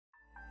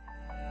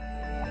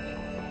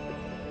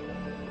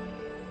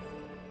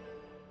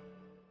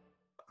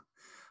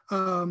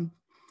Um,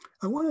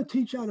 I want to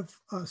teach out of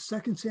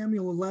 2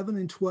 Samuel 11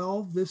 and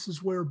 12. This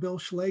is where Bill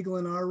Schlegel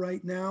and are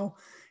right now.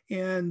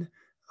 And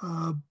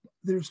uh,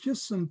 there's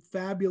just some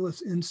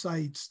fabulous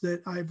insights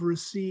that I've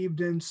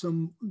received and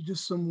some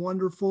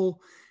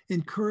wonderful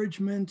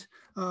encouragement.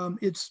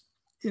 It's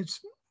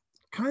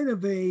kind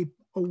of a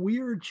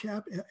weird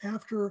chap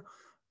after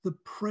the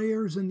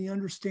prayers and the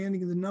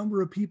understanding of the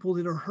number of people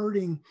that are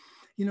hurting.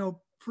 You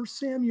know, First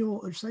Samuel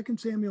or 2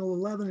 Samuel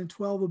 11 and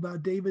 12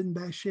 about David and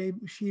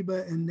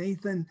Bathsheba and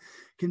Nathan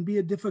can be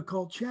a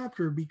difficult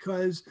chapter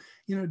because,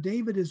 you know,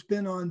 David has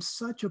been on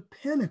such a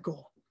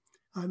pinnacle.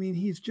 I mean,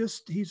 he's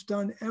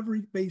done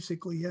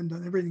basically he hasn't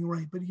done everything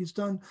right, but he's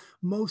done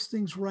most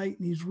things right.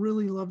 And he's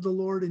really loved the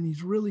Lord and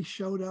he's really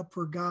showed up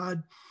for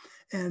God.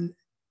 And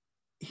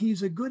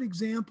he's a good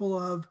example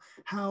of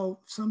how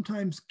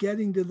sometimes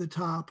getting to the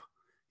top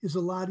is a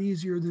lot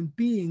easier than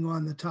being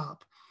on the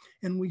top.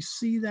 And we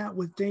see that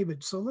with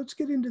David. So let's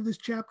get into this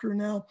chapter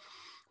now.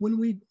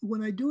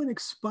 When I do an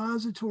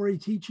expository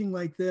teaching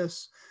like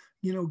this,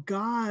 you know,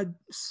 God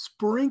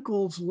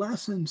sprinkles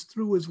lessons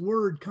through his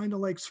word, kind of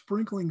like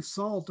sprinkling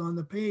salt on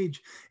the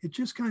page. It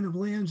just kind of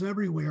lands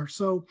everywhere.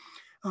 So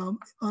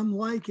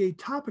unlike a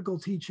topical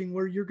teaching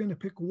where you're going to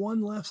pick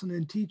one lesson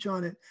and teach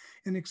on it,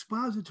 an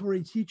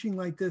expository teaching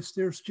like this,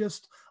 there's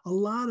just a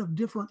lot of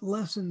different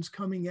lessons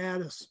coming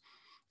at us.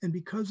 And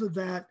because of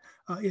that,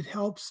 it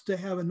helps to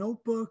have a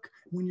notebook.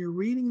 When you're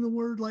reading the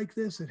word like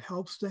this, it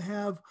helps to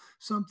have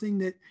something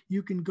that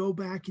you can go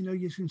back, you know,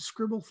 you can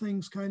scribble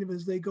things kind of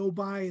as they go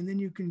by, and then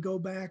you can go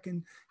back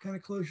and kind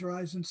of close your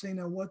eyes and say,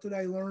 now, what did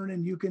I learn?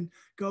 And you can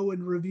go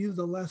and review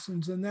the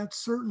lessons. And that's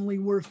certainly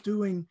worth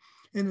doing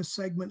in a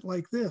segment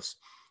like this.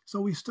 So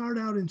we start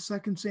out in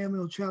 2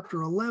 Samuel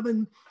chapter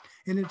 11,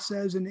 and it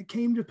says, and it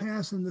came to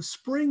pass in the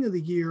spring of the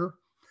year,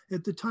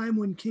 at the time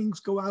when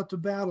kings go out to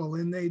battle,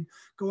 and they'd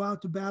go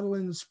out to battle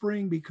in the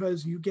spring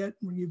because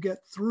when you get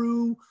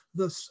through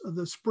the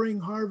spring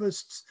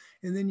harvests,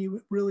 and then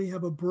you really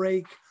have a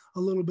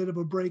little bit of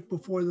a break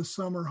before the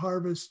summer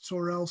harvests,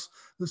 or else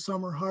the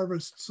summer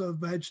harvests of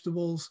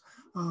vegetables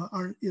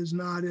is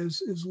not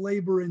as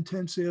labor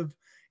intensive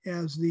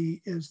as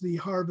the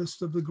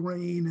harvest of the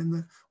grain,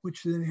 and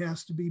which then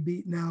has to be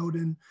beaten out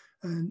and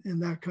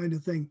that kind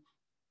of thing.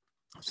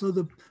 So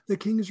the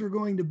kings are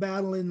going to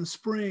battle in the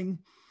spring.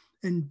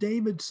 And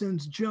David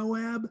sends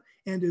Joab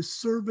and his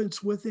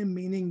servants with him,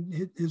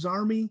 meaning his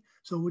army.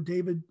 So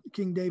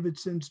King David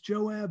sends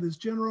Joab, his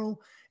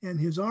general, and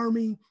his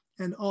army,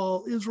 and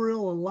all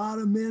Israel, a lot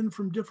of men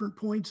from different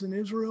points in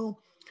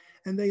Israel.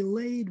 And they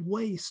laid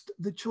waste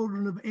the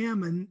children of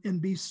Ammon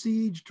and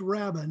besieged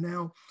Rabbah.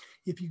 Now,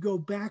 if you go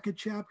back a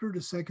chapter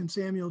to 2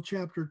 Samuel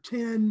chapter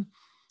 10,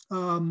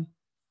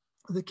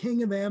 the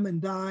king of Ammon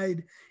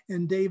died,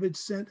 and David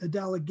sent a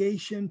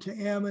delegation to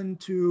Ammon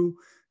to,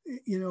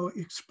 you know,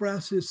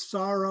 express his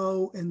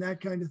sorrow and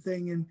that kind of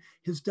thing. And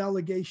his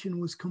delegation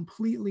was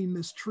completely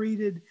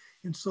mistreated.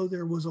 And so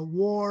there was a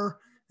war,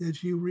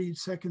 as you read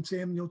 2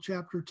 Samuel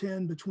chapter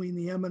 10, between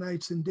the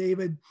Ammonites and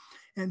David.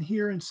 And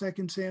here in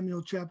 2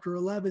 Samuel chapter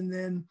 11,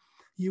 then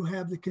you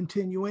have the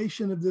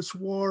continuation of this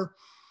war.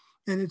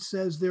 And it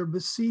says they're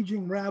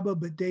besieging Rabbah,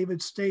 but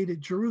David stayed at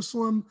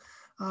Jerusalem.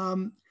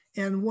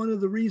 And one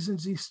of the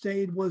reasons he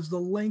stayed was the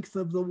length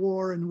of the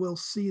war. And we'll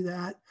see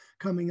that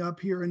coming up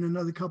here in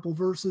another couple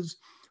verses.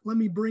 Let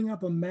me bring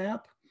up a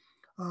map.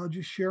 I'll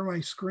just share my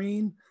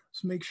screen.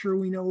 Let's make sure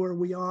we know where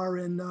we are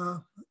in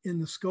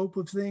the scope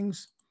of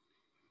things.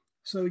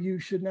 So you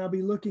should now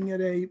be looking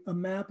at a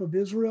map of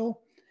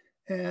Israel.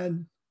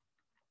 And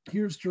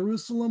here's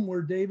Jerusalem,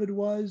 where David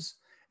was.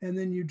 And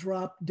then you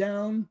drop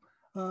down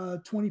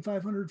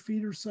 2,500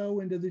 feet or so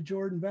into the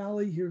Jordan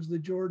Valley. Here's the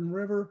Jordan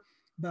River,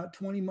 about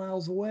 20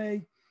 miles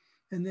away.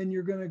 And then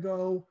you're going to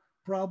go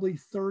probably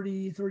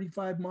 30,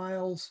 35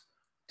 miles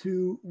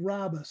to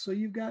Rabbah. So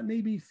you've got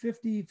maybe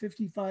 50,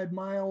 55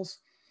 miles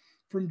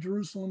from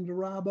Jerusalem to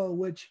Rabbah,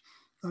 which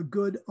a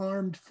good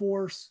armed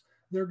force,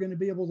 they're going to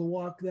be able to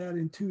walk that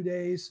in 2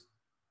 days.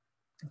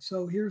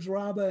 So here's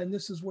Rabbah, and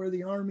this is where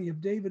the army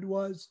of David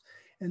was,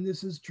 and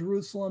this is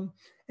Jerusalem.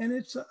 And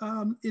it's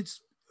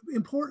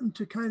important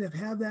to kind of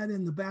have that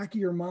in the back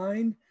of your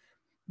mind,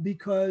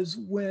 because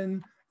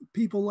when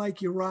people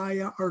like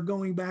Uriah are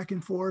going back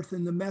and forth,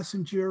 and the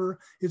messenger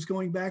is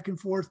going back and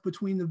forth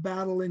between the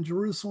battle in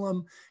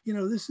Jerusalem, you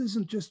know, this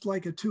isn't just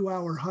like a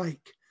 2-hour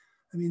hike.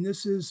 I mean,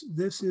 this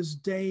is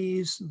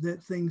days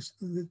that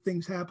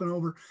things happen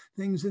over.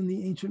 Things in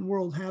the ancient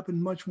world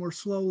happen much more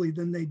slowly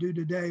than they do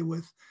today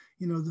with,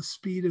 you know, the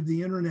speed of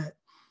the internet.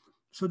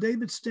 So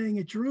David's staying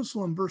at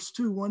Jerusalem. Verse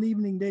 2, one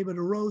evening David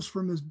arose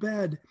from his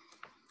bed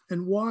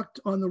and walked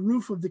on the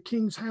roof of the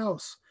king's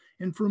house.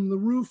 And from the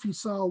roof, he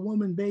saw a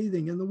woman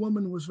bathing, and the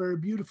woman was very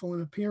beautiful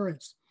in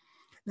appearance.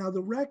 Now,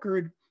 the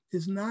record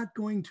is not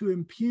going to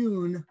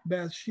impugn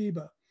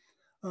Bathsheba.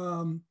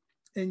 And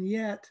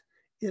yet,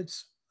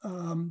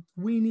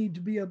 we need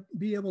to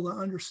be able to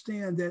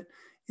understand that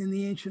in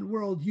the ancient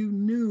world, you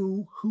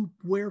knew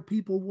where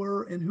people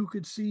were and who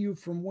could see you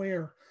from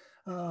where.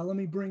 Let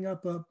me bring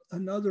up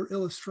another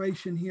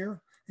illustration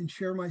here, and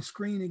share my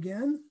screen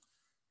again,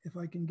 if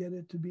I can get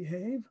it to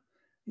behave.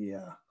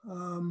 Yeah,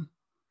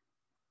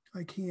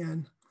 I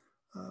can.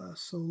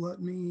 So let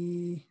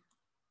me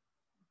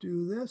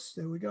do this.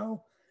 There we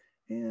go.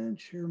 And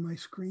share my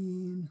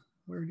screen.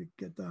 Where to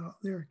get that?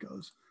 There it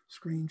goes.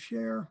 Screen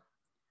share.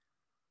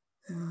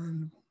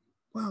 And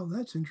wow,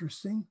 that's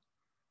interesting.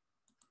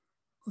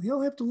 Well,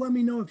 you'll have to let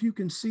me know if you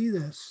can see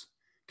this.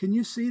 Can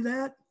you see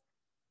that?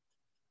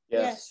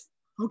 Yes.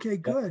 Okay,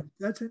 good.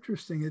 That's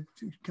interesting. It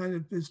kind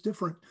of is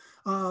different.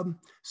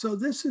 So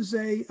this is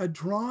a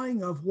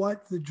drawing of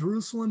what the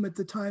Jerusalem at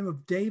the time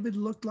of David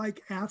looked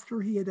like after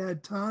he had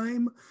had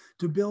time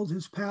to build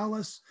his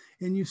palace.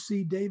 And you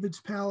see David's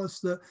palace,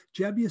 the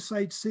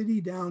Jebusite city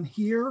down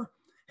here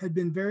had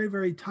been very,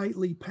 very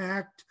tightly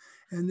packed.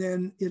 And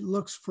then it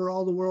looks for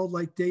all the world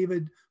like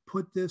David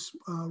put this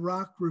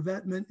rock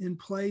revetment in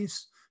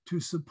place to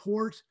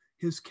support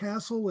his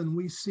castle, and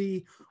we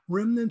see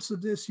remnants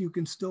of this. You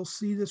can still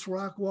see this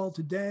rock wall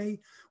today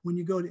when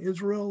you go to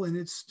Israel, and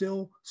it's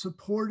still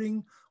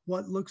supporting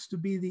what looks to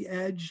be the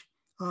edge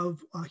of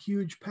a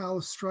huge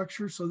palace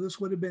structure. So this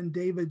would have been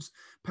David's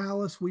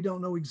palace. We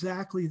don't know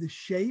exactly the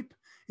shape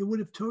it would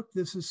have took.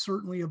 This is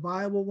certainly a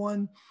viable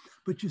one,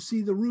 but you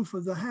see the roof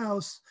of the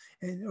house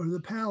or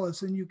the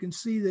palace, and you can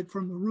see that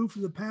from the roof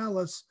of the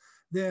palace,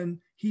 then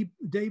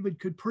David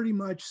could pretty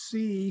much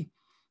see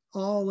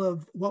all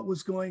of what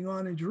was going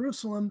on in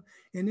Jerusalem,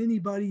 and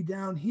anybody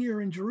down here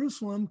in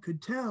Jerusalem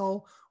could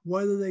tell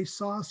whether they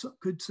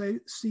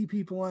see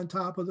people on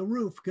top of the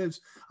roof,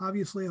 because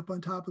obviously up on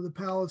top of the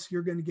palace,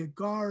 you're going to get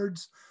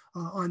guards.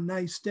 On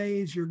nice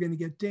days, you're going to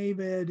get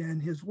David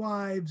and his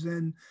wives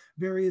and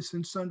various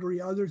and sundry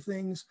other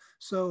things.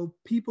 So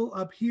people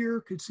up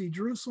here could see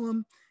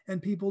Jerusalem,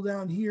 and people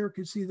down here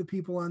could see the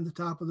people on the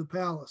top of the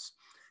palace.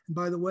 And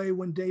by the way,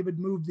 when David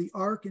moved the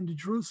ark into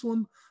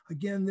Jerusalem,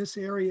 again, this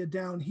area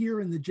down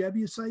here in the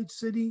Jebusite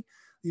city,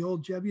 the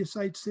old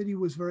Jebusite city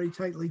was very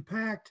tightly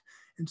packed.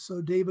 And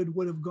so David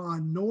would have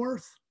gone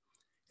north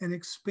and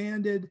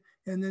expanded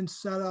and then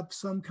set up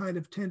some kind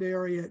of tent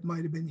area. It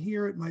might have been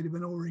here, it might have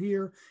been over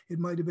here, it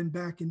might have been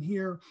back in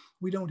here.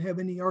 We don't have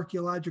any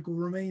archaeological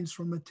remains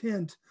from a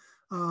tent,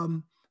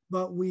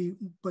 but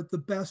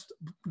the best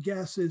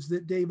guess is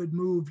that David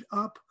moved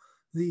up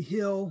the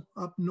hill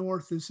up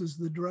north. This is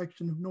the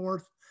direction of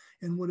north,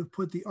 and would have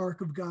put the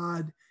Ark of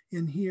God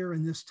in here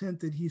in this tent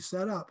that he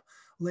set up.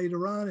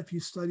 Later on, if you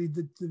studied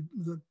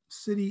the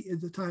city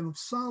at the time of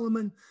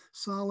Solomon,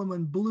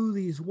 Solomon blew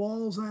these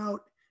walls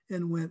out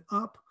and went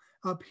up.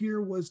 Up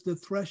here was the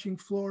threshing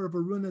floor of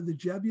Araunah the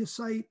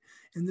Jebusite,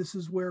 and this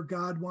is where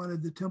God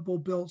wanted the temple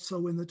built.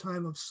 So in the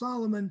time of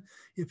Solomon,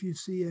 if you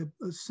see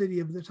a city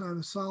of the time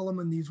of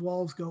Solomon, these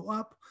walls go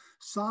up.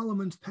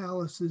 Solomon's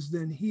palace is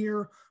then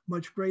here,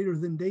 much greater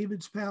than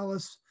David's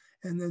palace,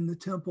 and then the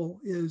temple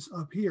is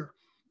up here.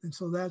 And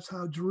so that's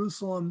how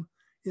Jerusalem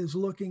is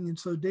looking. And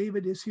so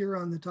David is here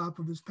on the top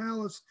of his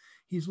palace.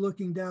 He's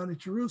looking down at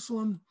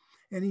Jerusalem,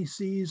 and he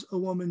sees a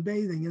woman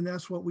bathing, and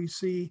that's what we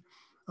see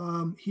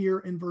here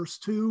in verse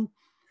 2.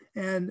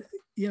 And,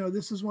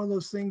 this is one of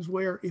those things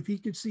where if he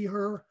could see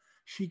her,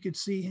 she could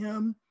see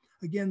him.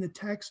 Again, the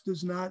text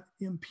does not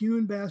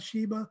impugn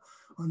Bathsheba.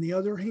 On the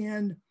other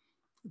hand,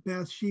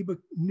 Bathsheba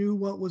knew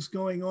what was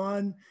going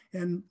on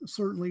and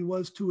certainly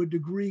was to a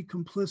degree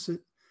complicit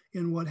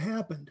in what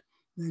happened.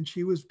 And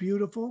she was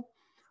beautiful.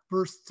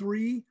 Verse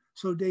 3,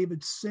 so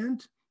David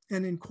sent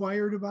and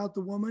inquired about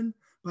the woman.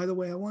 By the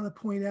way, I want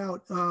to point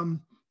out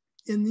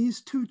in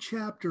these two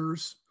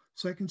chapters,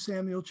 2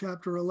 Samuel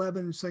chapter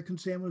 11 and 2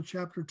 Samuel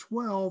chapter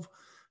 12,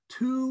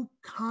 two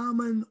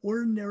common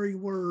ordinary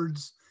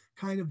words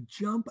kind of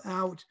jump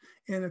out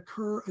and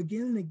occur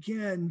again and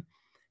again.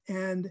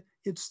 And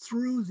it's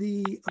through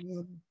the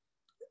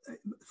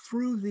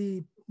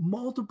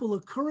multiple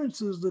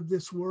occurrences of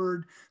this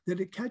word that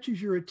it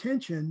catches your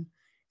attention.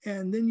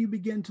 And then you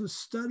begin to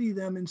study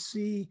them and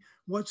see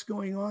what's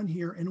going on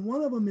here. And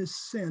one of them is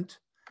sent.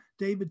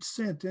 David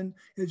sent. And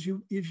as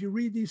you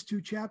read these two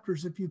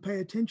chapters, if you pay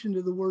attention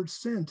to the word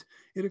sent,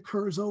 it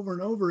occurs over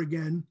and over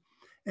again.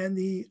 And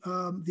the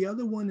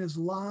other one is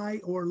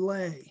lie or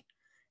lay.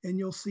 And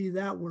you'll see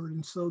that word.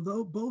 And so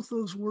both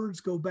those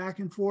words go back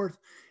and forth.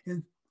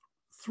 And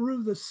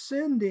through the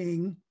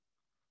sending,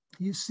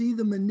 you see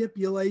the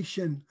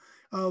manipulation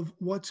of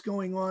what's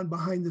going on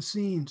behind the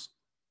scenes.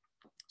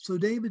 So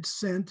David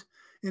sent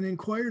and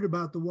inquired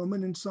about the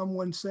woman, and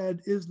someone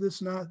said, is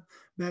this not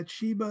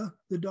Bathsheba,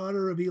 the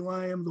daughter of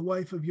Eliam, the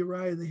wife of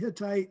Uriah the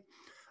Hittite?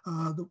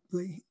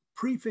 The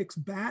prefix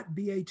bat,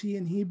 B-A-T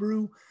in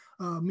Hebrew,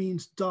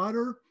 means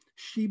daughter.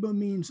 Sheba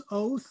means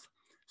oath.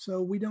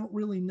 So we don't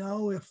really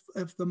know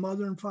if the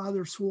mother and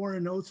father swore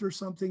an oath or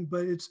something,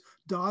 but it's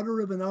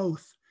daughter of an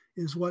oath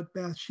is what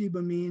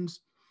Bathsheba means.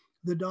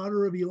 The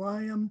daughter of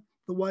Eliam,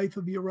 the wife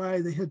of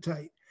Uriah the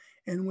Hittite.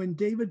 And when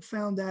David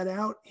found that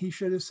out, he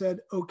should have said,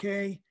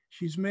 okay,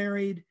 she's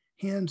married,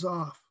 hands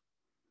off.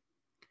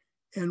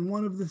 And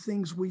one of the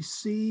things we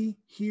see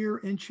here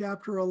in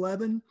chapter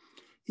 11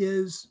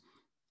 is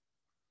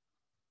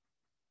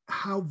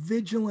how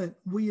vigilant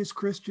we as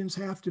Christians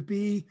have to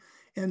be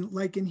And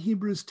like in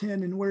Hebrews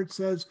 10, and where it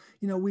says,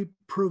 we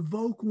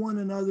provoke one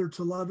another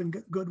to love and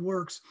good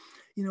works,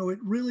 it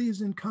really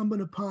is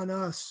incumbent upon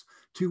us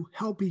to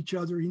help each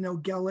other.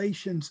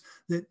 Galatians,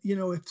 that,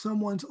 if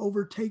someone's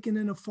overtaken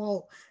in a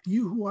fault,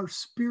 you who are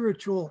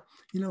spiritual,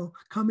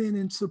 come in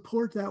and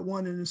support that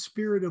one in a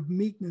spirit of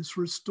meekness,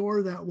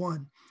 restore that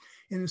one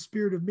in a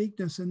spirit of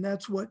meekness. And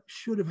that's what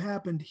should have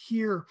happened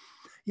here.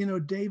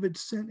 David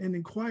sent and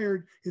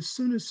inquired. As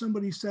soon as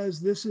somebody says,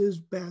 this is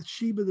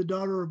Bathsheba, the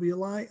daughter of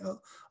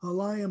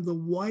Eliam, the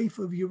wife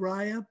of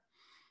Uriah,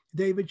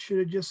 David should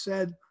have just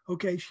said,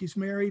 okay, she's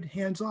married,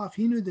 hands off.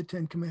 He knew the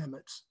 10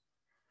 Commandments.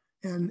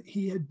 And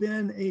he had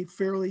been a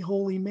fairly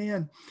holy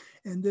man.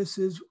 And this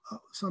is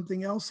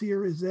something else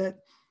here, is that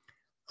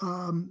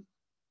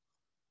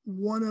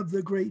one of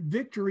the great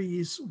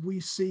victories we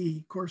see,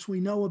 of course, we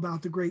know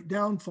about the great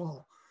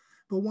downfall,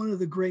 but one of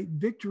the great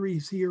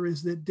victories here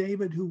is that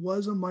David, who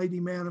was a mighty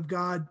man of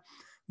God,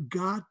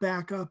 got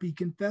back up. He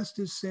confessed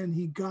his sin.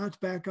 He got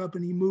back up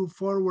and he moved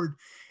forward.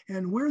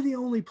 And we're the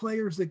only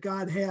players that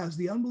God has.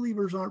 The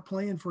unbelievers aren't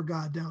playing for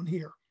God down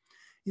here.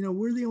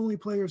 We're the only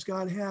players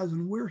God has,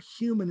 and we're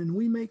human, and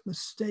we make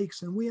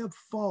mistakes, and we have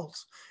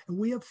faults, and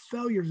we have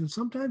failures. And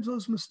sometimes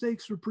those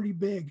mistakes are pretty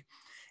big.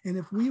 And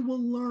if we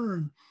will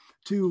learn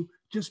to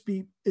just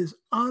be as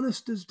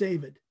honest as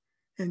David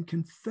and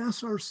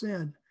confess our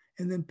sin,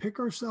 and then pick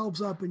ourselves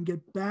up and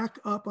get back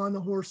up on the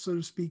horse, so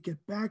to speak,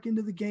 get back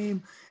into the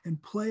game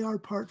and play our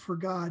part for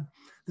God,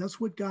 that's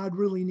what God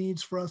really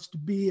needs for us to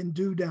be and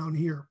do down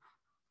here.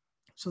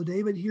 So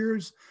David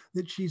hears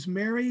that she's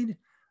married.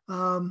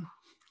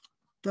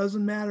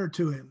 Doesn't matter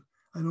to him.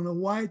 I don't know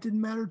why it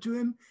didn't matter to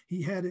him.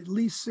 He had at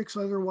least 6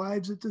 other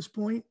wives at this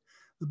point.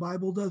 The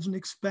Bible doesn't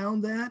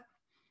expound that.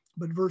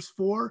 But verse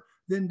 4,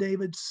 then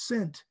David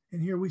sent,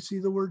 and here we see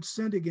the word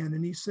sent again,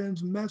 and he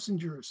sends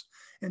messengers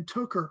and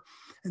took her.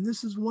 And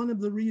this is one of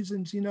the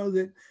reasons,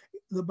 that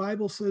the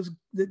Bible says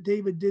that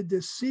David did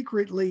this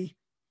secretly,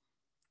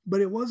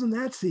 but it wasn't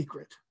that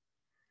secret,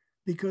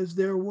 because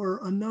there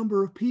were a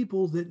number of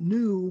people that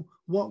knew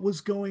what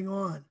was going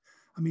on.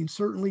 I mean,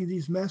 certainly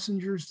these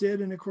messengers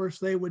did, and of course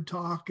they would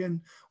talk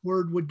and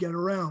word would get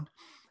around.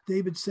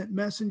 David sent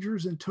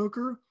messengers and took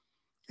her,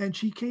 and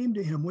she came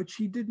to him, which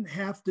she didn't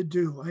have to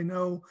do. I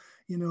know,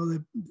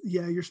 that,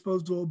 yeah, you're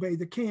supposed to obey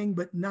the king,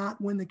 but not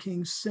when the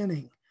king's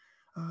sinning.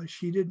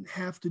 She didn't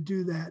have to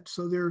do that.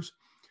 So there's,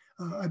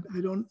 I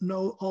don't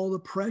know all the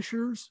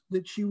pressures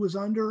that she was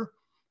under.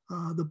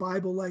 The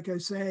Bible, like I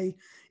say,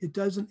 it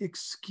doesn't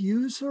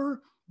excuse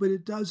her, but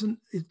it doesn't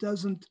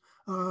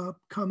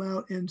come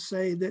out and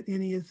say that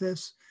any of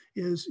this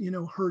is,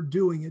 her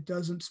doing. It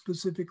doesn't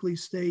specifically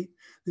state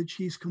that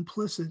she's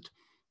complicit.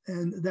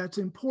 And that's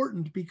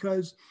important,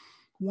 because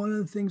one of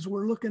the things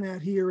we're looking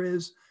at here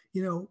is,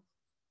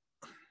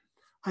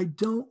 I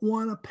don't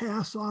want to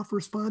pass off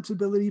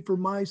responsibility for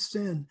my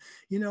sin.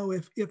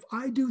 If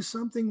I do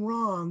something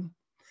wrong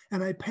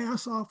and I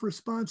pass off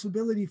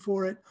responsibility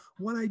for it,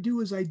 what I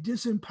do is I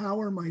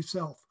disempower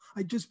myself.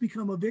 I just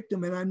become a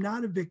victim, and I'm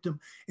not a victim,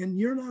 and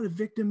you're not a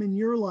victim in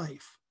your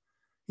life.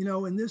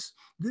 And this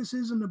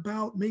isn't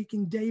about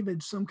making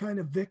David some kind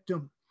of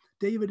victim.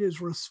 David is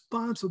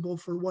responsible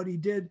for what he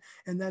did,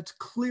 and that's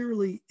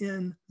clearly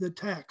in the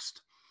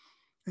text.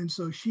 And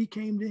so she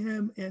came to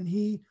him and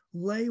he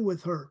lay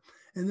with her.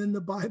 And then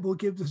the Bible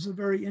gives us a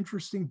very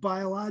interesting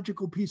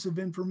biological piece of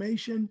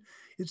information.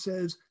 It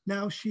says,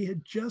 now she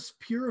had just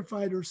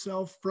purified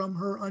herself from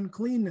her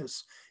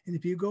uncleanness. And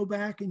if you go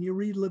back and you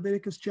read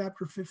Leviticus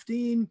chapter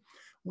 15,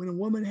 when a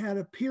woman had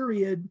a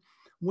period,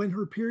 when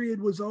her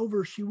period was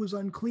over, she was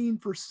unclean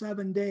for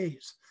 7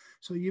 days.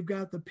 So you've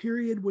got the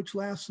period, which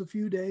lasts a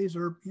few days,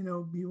 or,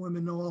 you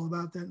women know all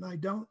about that and I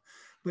don't,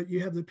 but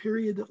you have the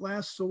period that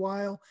lasts a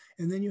while,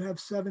 and then you have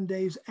 7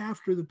 days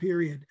after the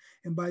period.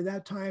 And by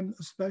that time,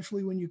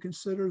 especially when you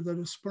consider that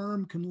a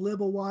sperm can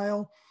live a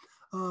while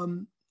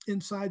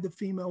inside the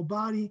female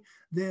body,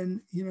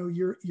 then,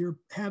 you're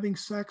having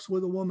sex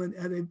with a woman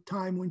at a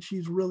time when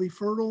she's really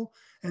fertile.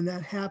 And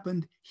that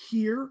happened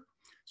here.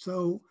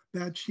 So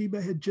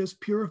Bathsheba had just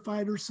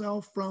purified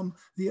herself from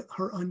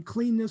her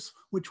uncleanness,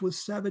 which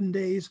was 7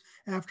 days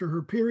after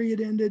her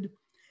period ended,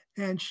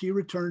 and she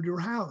returned to her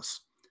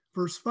house.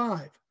 Verse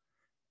 5,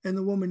 and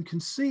the woman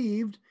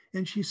conceived,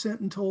 and she sent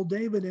and told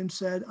David and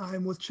said, I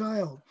am with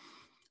child.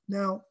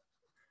 Now,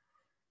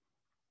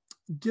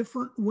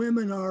 different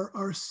women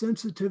are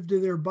sensitive to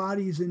their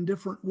bodies in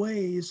different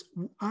ways.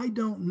 I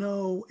don't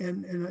know,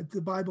 and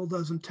the Bible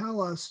doesn't tell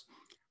us,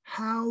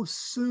 how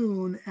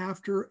soon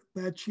after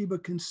Bathsheba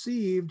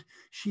conceived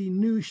she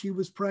knew she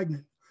was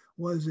pregnant.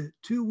 Was it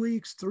 2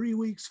 weeks, 3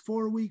 weeks,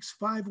 4 weeks,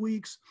 5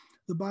 weeks?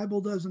 The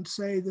Bible doesn't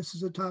say. This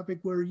is a topic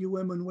where you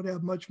women would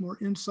have much more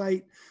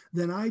insight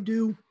than I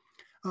do.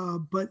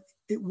 But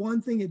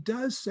one thing it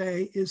does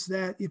say is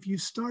that if you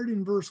start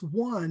in verse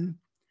 1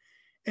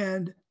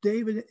 and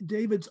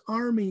David's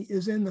army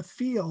is in the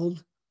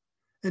field,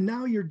 and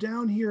now you're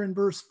down here in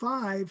verse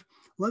 5,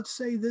 let's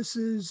say this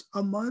is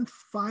a month,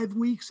 5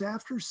 weeks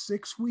after,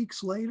 6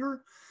 weeks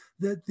later,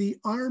 that the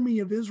army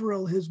of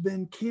Israel has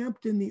been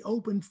camped in the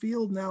open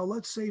field now,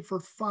 let's say for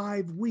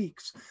 5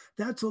 weeks.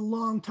 That's a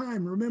long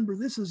time. Remember,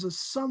 this is a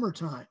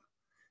summertime.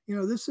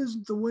 This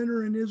isn't the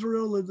winter in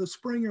Israel or the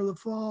spring or the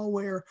fall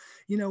where,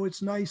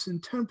 it's nice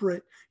and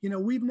temperate.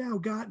 We've now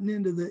gotten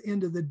into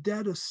the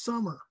dead of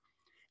summer,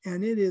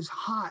 and it is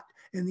hot.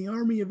 And the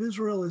army of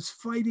Israel is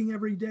fighting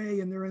every day,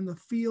 and they're in the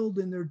field,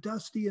 and they're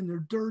dusty, and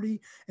they're dirty,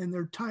 and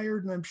they're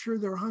tired, and I'm sure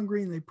they're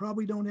hungry, and they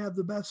probably don't have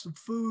the best of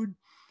food.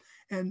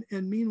 And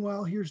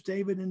meanwhile, here's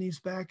David, and he's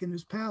back in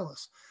his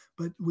palace.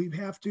 But we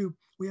have to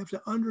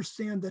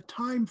understand the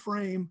time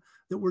frame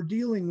that we're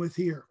dealing with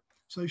here.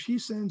 So she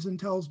sends and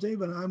tells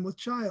David, I'm with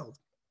child.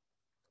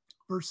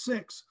 Verse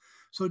 6.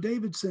 So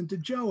David sent to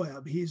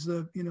Joab. He's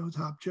the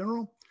top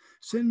general.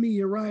 Send me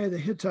Uriah the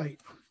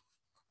Hittite.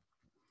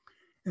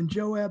 And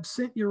Joab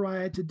sent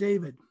Uriah to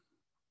David.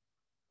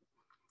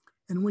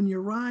 And when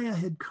Uriah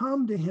had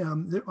come to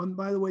him, and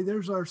by the way,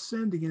 there's our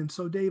send again.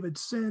 So David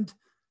sent,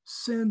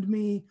 send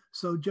me.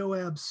 So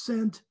Joab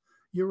sent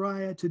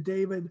Uriah to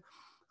David.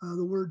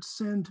 The word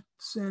send,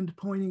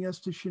 pointing us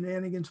to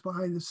shenanigans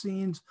behind the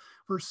scenes.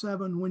 Verse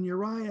 7, when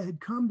Uriah had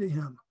come to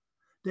him,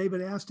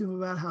 David asked him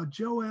about how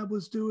Joab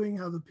was doing,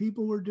 how the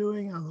people were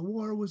doing, how the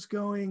war was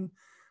going.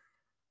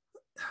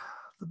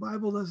 The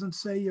Bible doesn't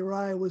say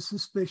Uriah was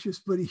suspicious,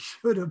 but he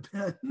should have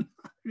been.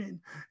 I mean,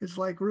 it's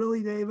like,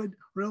 really, David?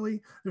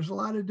 Really? There's a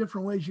lot of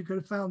different ways you could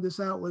have found this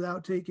out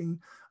without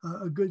taking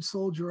a good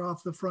soldier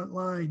off the front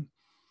line.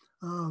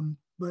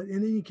 But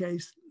in any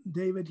case,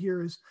 David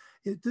here is,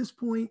 at this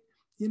point,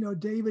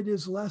 David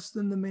is less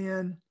than the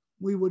man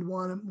we would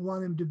want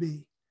him to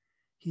be.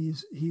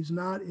 He's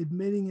not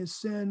admitting his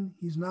sin.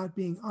 He's not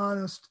being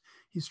honest.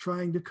 He's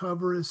trying to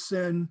cover his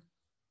sin.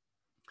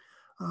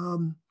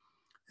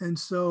 And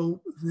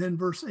so then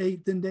verse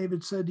 8, then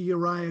David said to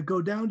Uriah,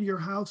 go down to your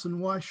house and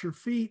wash your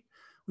feet,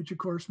 which of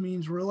course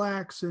means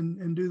relax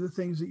and do the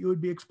things that you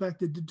would be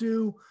expected to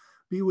do,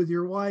 be with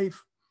your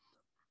wife.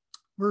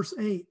 Verse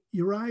 8,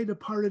 Uriah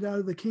departed out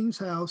of the king's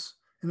house,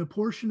 and a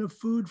portion of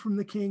food from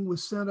the king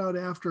was sent out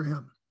after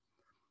him.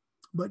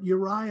 But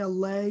Uriah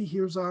lay,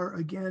 here's our,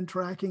 again,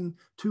 tracking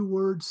 2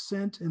 words,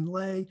 sent and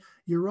lay.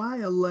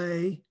 Uriah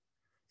lay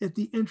at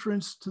the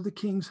entrance to the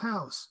king's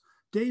house.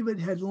 David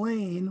had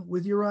lain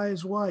with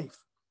Uriah's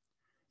wife.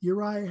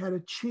 Uriah had a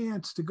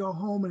chance to go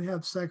home and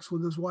have sex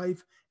with his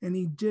wife, and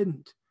he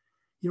didn't.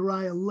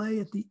 Uriah lay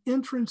at the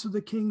entrance of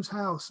the king's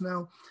house.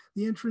 Now,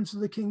 the entrance of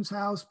the king's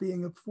house,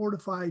 being a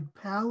fortified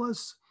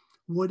palace,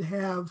 would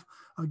have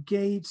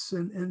gates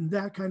and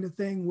that kind of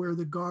thing where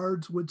the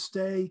guards would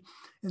stay.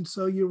 And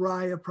so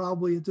Uriah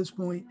probably at this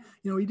point,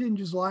 he didn't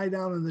just lie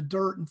down in the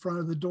dirt in front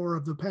of the door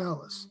of the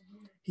palace.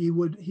 He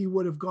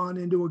would have gone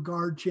into a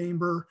guard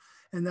chamber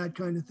and that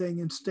kind of thing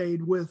and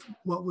stayed with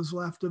what was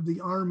left of the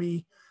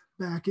army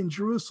back in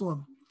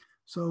Jerusalem.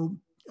 So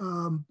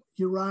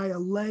Uriah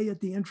lay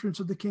at the entrance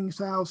of the king's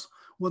house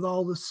with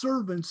all the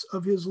servants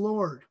of his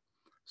Lord.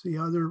 See,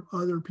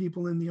 other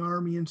people in the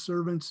army and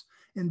servants,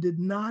 and did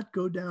not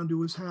go down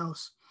to his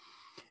house.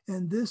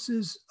 And this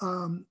is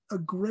a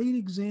great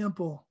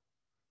example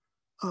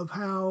of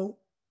how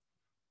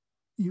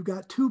you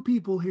got 2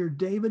 people here,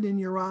 David and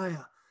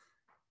Uriah.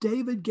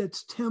 David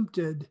gets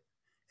tempted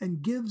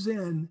and gives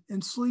in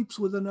and sleeps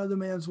with another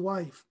man's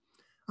wife.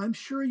 I'm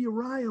sure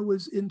Uriah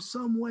was in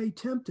some way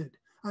tempted.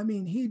 I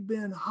mean, he'd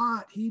been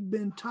hot, he'd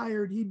been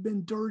tired, he'd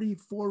been dirty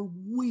for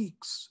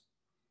weeks.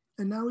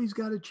 And now he's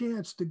got a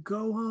chance to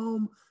go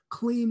home,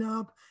 clean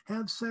up,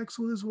 have sex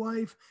with his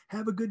wife,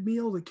 have a good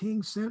meal. The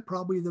king sent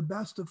probably the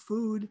best of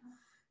food,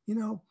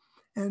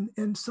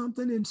 and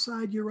something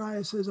inside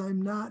Uriah says,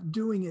 I'm not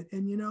doing it.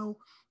 And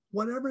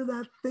whatever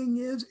that thing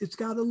is, it's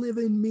got to live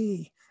in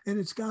me and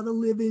it's got to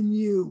live in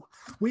you.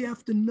 We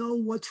have to know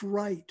what's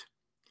right,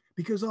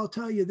 because I'll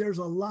tell you, there's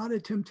a lot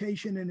of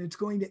temptation and it's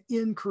going to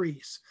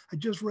increase. I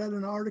just read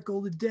an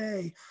article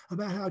today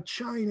about how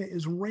China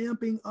is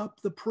ramping up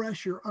the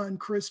pressure on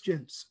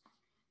Christians.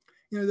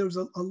 There was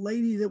a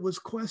lady that was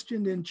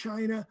questioned in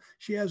China.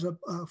 She has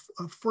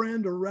a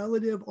friend or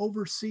relative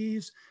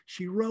overseas.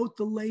 She wrote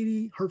the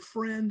lady, her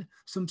friend,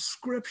 some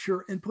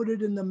scripture and put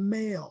it in the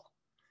mail.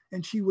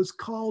 And she was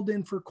called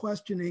in for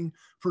questioning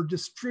for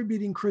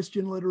distributing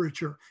Christian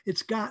literature.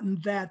 It's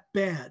gotten that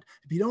bad.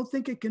 If you don't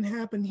think it can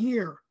happen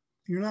here,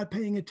 you're not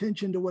paying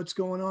attention to what's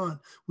going on.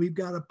 We've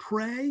got to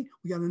pray.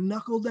 We got to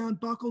knuckle down,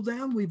 buckle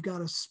down. We've got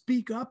to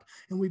speak up,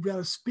 and we've got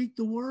to speak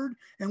the word.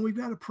 And we've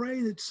got to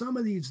pray that some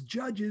of these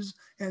judges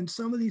and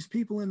some of these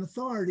people in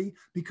authority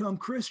become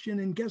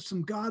Christian and get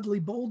some godly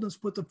boldness,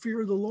 put the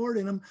fear of the Lord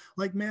in them,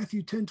 like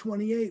Matthew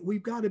 10:28.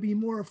 We've got to be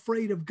more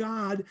afraid of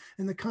God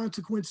and the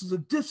consequences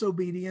of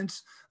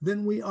disobedience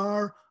than we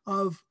are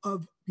of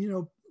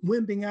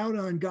wimping out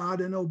on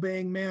God and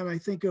obeying man. I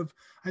think of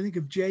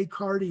Jay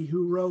Carty,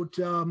 who wrote,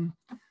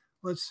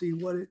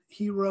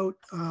 he wrote,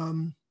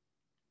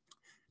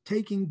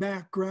 Taking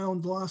Back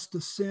Ground Lost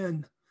to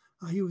Sin.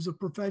 He was a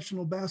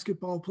professional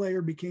basketball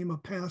player, became a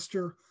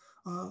pastor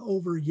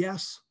over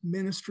Yes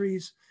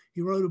Ministries.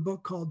 He wrote a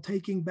book called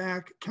Taking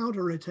Back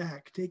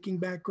Counterattack, Taking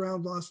Back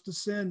Ground Lost to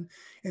Sin.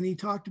 And he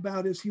talked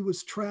about as he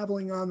was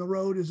traveling on the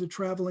road as a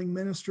traveling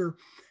minister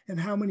and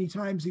how many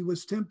times he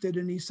was tempted.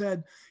 And he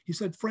said,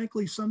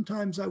 frankly,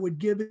 sometimes I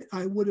would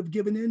have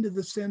given in to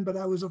the sin, but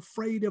I was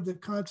afraid of the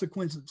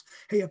consequences.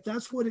 Hey, if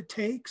that's what it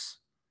takes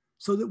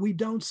so that we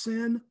don't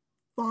sin,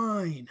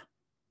 fine.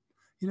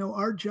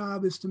 Our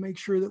job is to make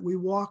sure that we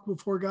walk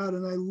before God.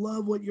 And I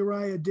love what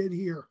Uriah did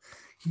here.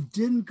 He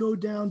didn't go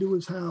down to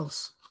his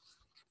house.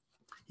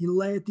 He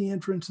lay at the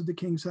entrance of the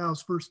king's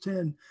house, verse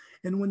 10.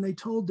 And when they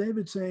told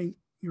David, saying,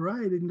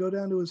 Uriah didn't go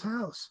down to his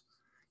house,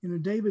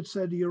 David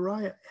said to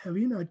Uriah, have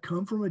you not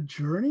come from a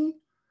journey?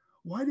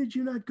 Why did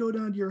you not go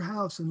down to your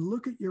house? And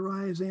look at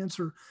Uriah's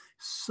answer,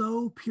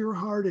 so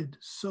pure-hearted,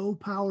 so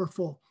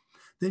powerful.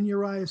 Then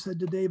Uriah said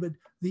to David,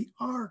 the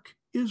ark,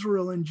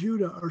 Israel and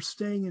Judah are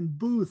staying in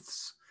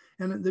booths.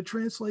 And the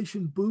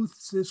translation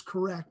booths is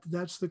correct.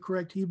 That's the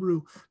correct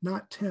Hebrew,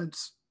 not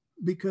tents,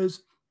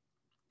 because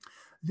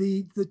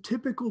the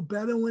typical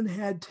Bedouin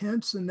had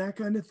tents and that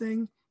kind of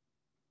thing.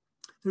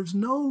 There's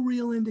no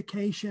real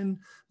indication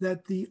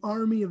that the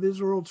army of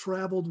Israel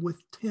traveled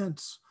with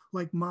tents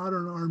like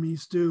modern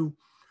armies do.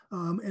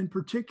 And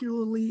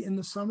particularly in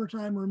the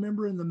summertime,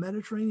 remember in the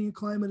Mediterranean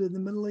climate in the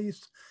Middle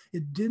East,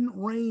 it didn't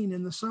rain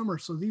in the summer.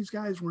 So these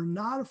guys were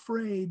not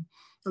afraid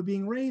of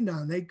being rained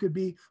on. They could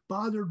be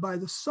bothered by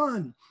the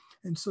sun.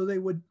 And so they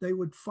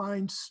would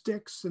find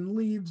sticks and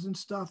leaves and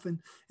stuff and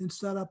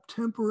set up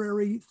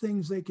temporary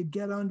things they could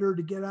get under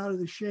to get out of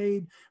the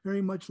shade,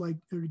 very much like,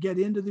 or to get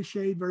into the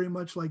shade, very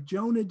much like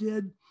Jonah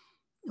did.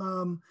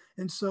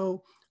 And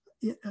so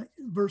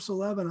verse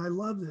 11, I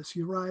love this.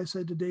 Uriah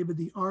said to David,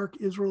 the ark,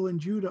 Israel and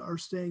Judah are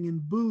staying in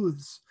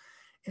booths.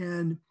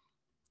 And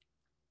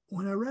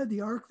when I read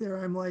the ark there,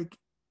 I'm like,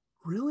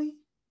 really?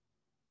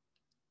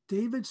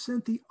 David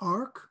sent the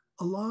ark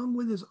along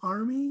with his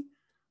army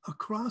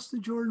across the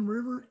Jordan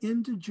River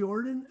into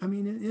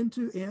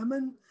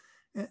Ammon.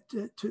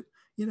 The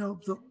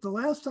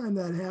last time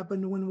that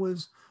happened when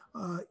was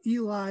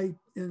Eli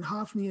and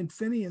Hophni and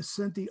Phinehas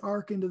sent the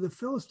ark into the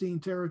Philistine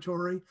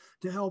territory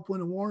to help win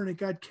a war, and it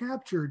got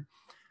captured.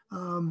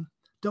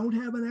 Don't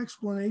have an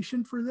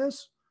explanation for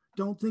this.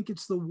 Don't think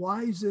it's the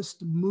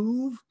wisest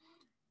move.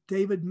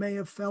 David may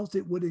have felt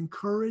it would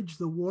encourage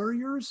the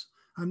warriors.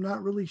 I'm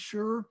not really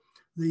sure.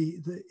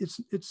 It's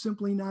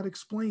simply not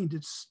explained.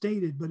 It's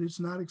stated, but it's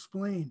not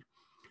explained.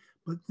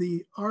 But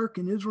the ark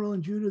in Israel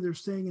and Judah, they're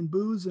staying in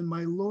booths, and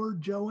my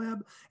Lord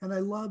Joab, and I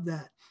love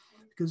that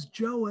because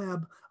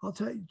Joab, I'll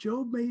tell you,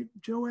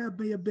 Joab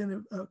may have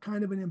been a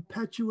kind of an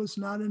impetuous,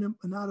 not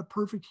a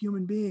perfect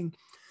human being,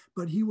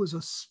 but he was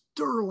a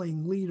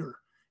sterling leader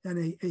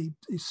and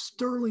a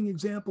sterling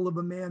example of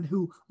a man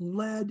who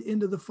led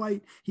into the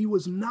fight. He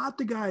was not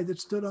the guy that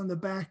stood on the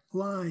back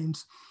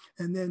lines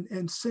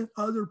and sent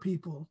other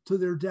people to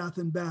their death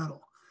in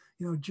battle.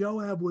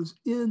 Joab was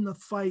in the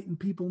fight and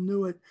people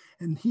knew it,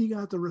 and he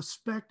got the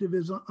respect of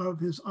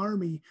his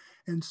army.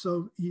 And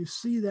so you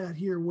see that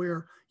here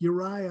where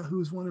Uriah,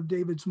 who's one of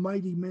David's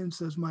mighty men,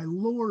 says, my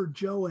Lord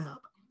Joab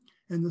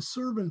and the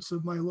servants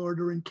of my Lord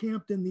are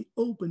encamped in the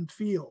open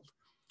field.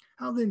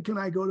 How then can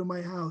I go to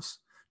my house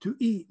to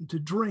eat and to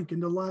drink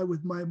and to lie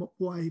with my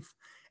wife?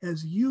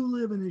 As you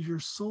live and as your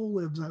soul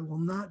lives, I will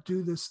not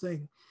do this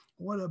thing.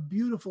 What a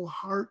beautiful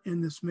heart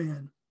in this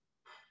man.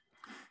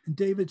 And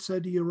David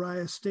said to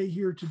Uriah, stay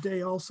here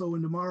today also,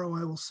 and tomorrow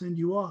I will send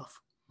you off.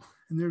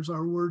 And there's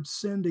our word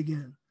send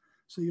again.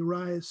 So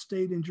Uriah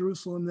stayed in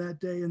Jerusalem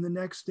that day and the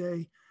next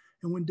day.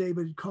 And when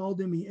David had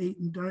called him, he ate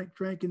and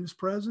drank in his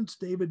presence.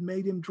 David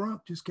made him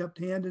drunk, just kept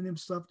handing him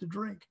stuff to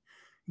drink.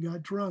 He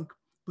got drunk.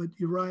 But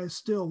Uriah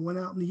still went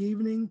out in the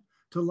evening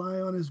to lie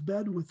on his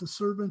bed with the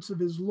servants of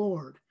his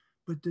Lord,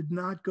 but did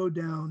not go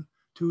down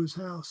to his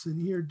house.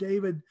 And here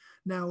David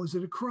now is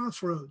at a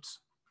crossroads,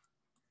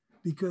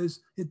 because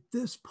at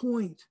this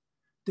point,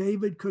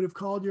 David could have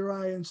called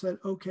Uriah and said,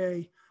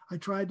 okay, I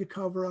tried to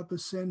cover up a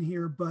sin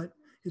here, but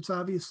it's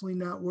obviously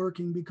not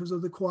working because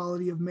of the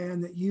quality of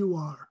man that you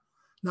are,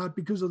 not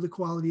because of the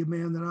quality of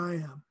man that I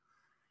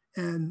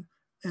am.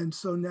 And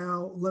so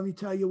now let me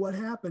tell you what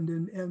happened.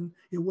 And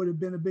it would have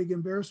been a big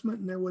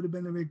embarrassment and there would have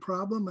been a big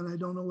problem. And I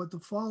don't know what the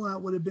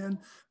fallout would have been,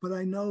 but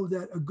I know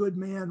that a good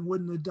man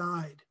wouldn't have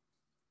died.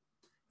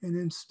 And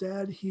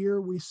instead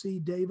here we see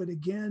David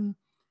again.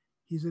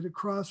 He's at a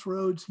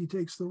crossroads. He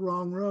takes the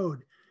wrong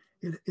road.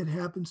 It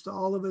happens to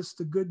all of us.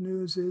 The good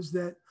news is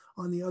that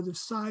on the other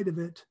side of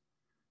it,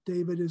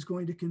 David is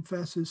going to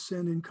confess his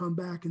sin and come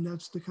back. And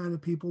that's the kind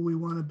of people we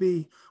want to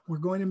be. We're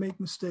going to make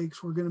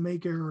mistakes. We're going to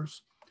make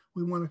errors.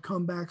 We want to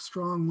come back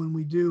strong when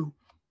we do.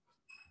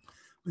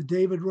 But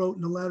David wrote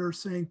in a letter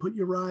saying, put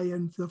Uriah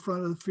in the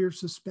front of the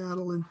fiercest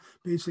battle and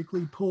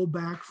basically pull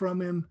back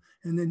from him,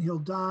 and then he'll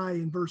die.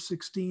 In verse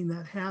 16,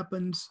 that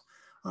happens.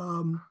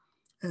 And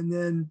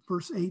then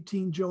verse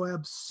 18,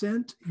 Joab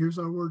sent, here's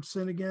our word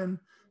sent again,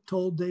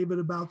 told David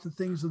about the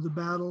things of the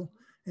battle,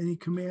 and he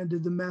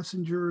commanded the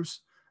messengers,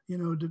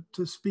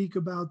 to speak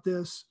about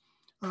this.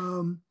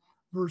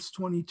 Verse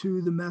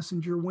 22, the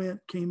messenger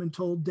came and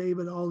told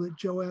David all that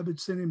Joab had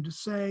sent him to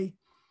say.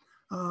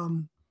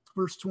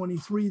 Verse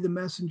 23, the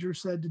messenger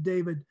said to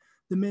David,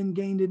 the men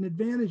gained an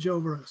advantage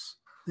over us.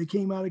 They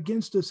came out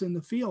against us in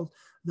the field.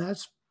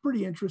 That's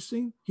pretty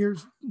interesting.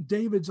 Here's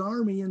David's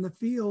army in the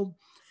field.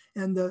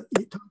 And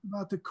you talk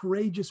about the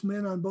courageous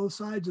men on both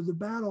sides of the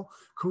battle.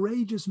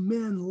 Courageous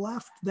men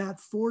left that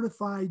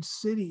fortified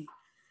city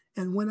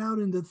and went out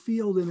into the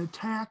field and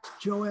attacked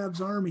Joab's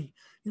army.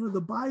 You know,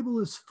 the Bible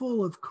is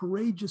full of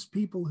courageous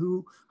people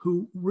who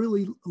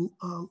really,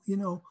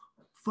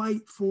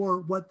 fight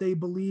for what they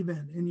believe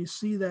in. And you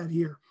see that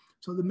here.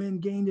 So the men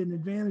gained an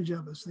advantage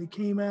of us. They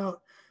came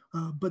out,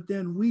 but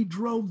then we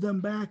drove them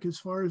back as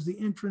far as the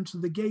entrance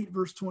of the gate,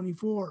 verse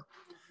 24.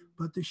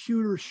 But the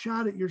shooters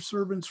shot at your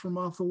servants from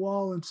off the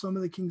wall, and some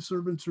of the king's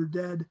servants are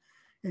dead,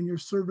 and your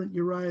servant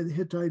Uriah the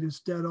Hittite is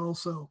dead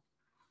also.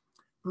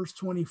 Verse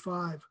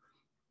 25,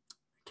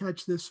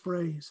 catch this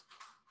phrase.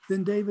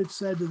 Then David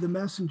said to the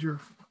messenger,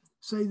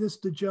 say this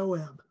to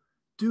Joab,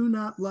 do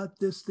not let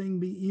this thing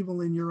be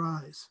evil in your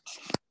eyes.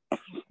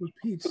 For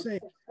Pete's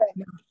sake.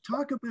 Now,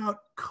 talk about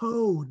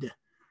code,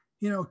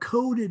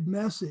 coded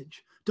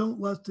message. Don't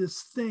let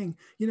this thing,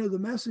 the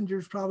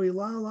messenger's probably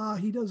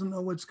he doesn't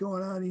know what's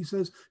going on. He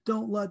says,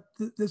 don't let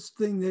this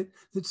thing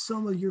that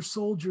some of your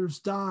soldiers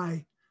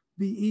die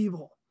be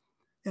evil.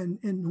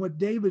 And what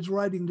David's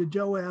writing to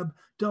Joab,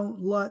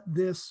 don't let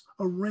this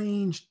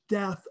arranged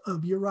death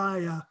of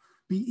Uriah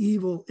be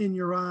evil in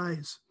your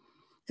eyes.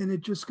 And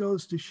it just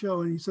goes to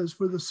show, and he says,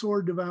 for the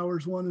sword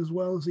devours one as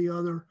well as the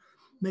other.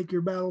 Make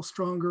your battle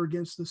stronger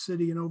against the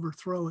city and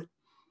overthrow it.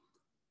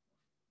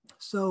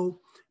 So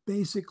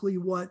basically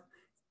what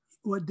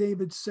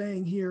David's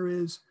saying here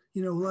is,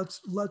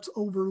 let's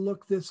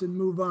overlook this and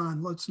move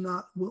on.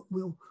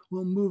 We'll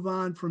move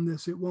on from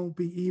this. It won't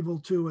be evil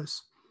to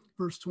us.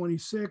 Verse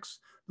 26,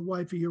 the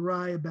wife of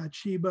Uriah,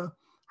 Bathsheba,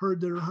 heard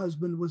that her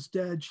husband was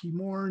dead. She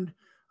mourned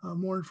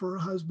for her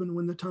husband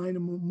when the time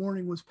of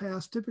mourning was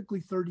past, typically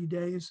 30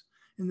 days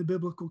in the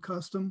biblical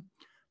custom.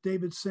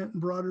 David sent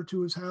and brought her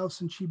to his house,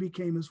 and she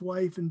became his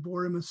wife and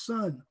bore him a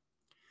son.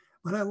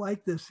 But I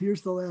like this.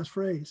 Here's the last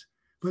phrase.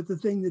 But the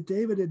thing that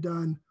David had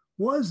done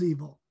was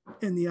evil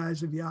in the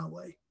eyes of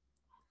Yahweh.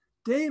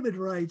 David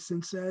writes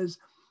and says,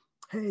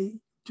 hey,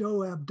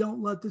 Joab,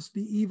 don't let this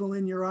be evil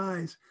in your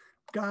eyes.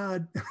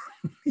 God,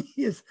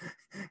 he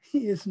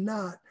is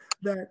not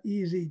that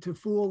easy to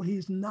fool.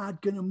 He's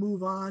not going to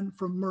move on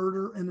from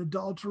murder and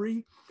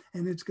adultery,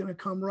 and it's going to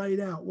come right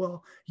out.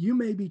 Well, you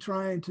may be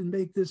trying to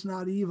make this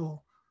not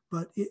evil,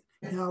 but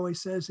Yahweh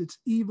says it's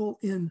evil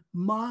in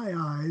my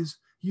eyes.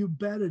 You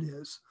bet it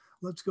is.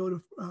 Let's go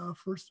to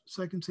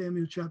 2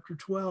 Samuel chapter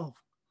 12.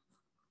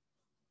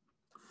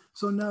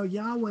 So now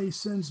Yahweh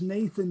sends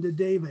Nathan to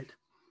David.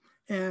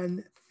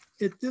 And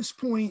at this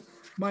point,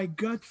 my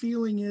gut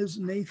feeling is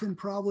Nathan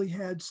probably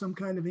had some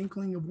kind of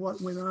inkling of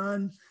what went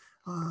on.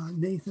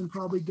 Nathan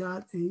probably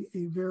got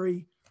a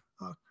very,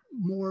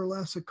 more or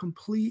less a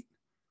complete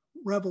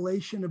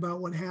revelation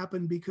about what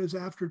happened, because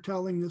after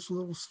telling this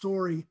little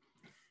story,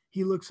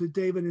 he looks at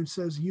David and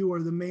says, you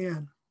are the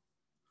man.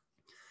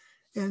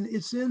 And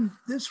it's in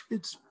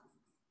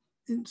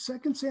 2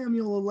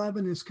 Samuel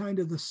 11 is kind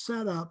of the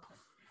setup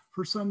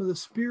for some of the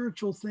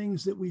spiritual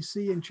things that we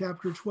see in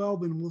chapter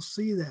 12, and we'll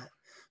see that.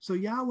 So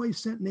Yahweh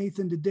sent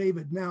Nathan to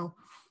David. Now,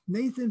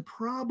 Nathan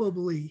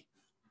probably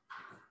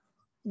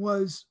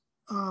was,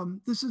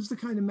 this is the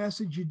kind of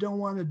message you don't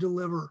want to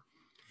deliver.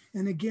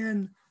 And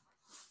again,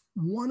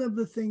 one of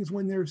the things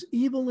when there's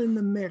evil in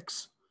the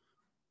mix,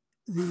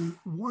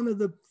 one of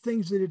the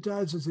things that it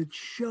does is it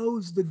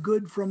shows the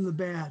good from the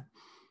bad.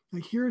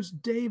 Like here's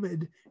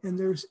David, and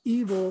there's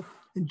evil,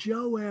 and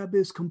Joab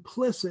is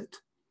complicit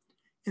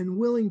and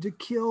willing to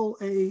kill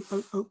a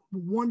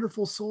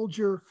wonderful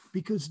soldier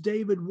because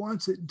David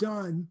wants it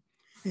done.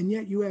 And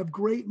yet you have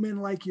great men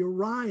like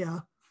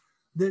Uriah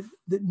that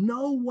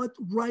know what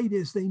right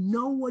is. They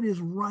know what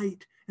is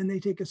right, and they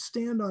take a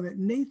stand on it.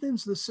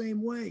 Nathan's the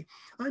same way.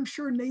 I'm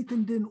sure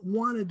Nathan didn't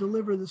want to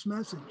deliver this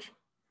message,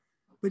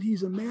 but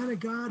he's a man of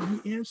God.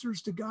 He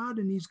answers to God,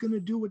 and he's going to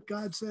do what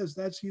God says.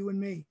 That's you and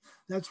me.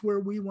 That's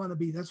where we want to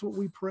be. That's what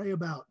we pray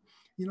about.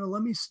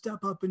 Let me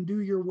step up and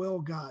do your will,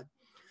 God.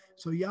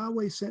 So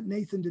Yahweh sent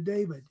Nathan to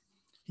David.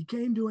 He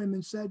came to him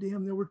and said to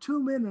him, there were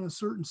two men in a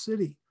certain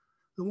city,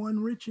 the one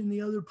rich and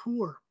the other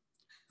poor.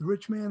 The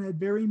rich man had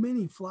very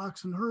many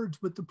flocks and herds,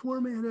 but the poor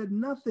man had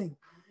nothing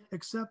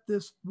except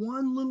this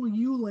one little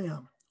ewe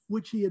lamb,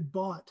 which he had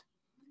bought.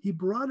 He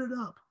brought it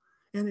up,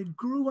 and it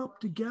grew up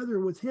together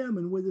with him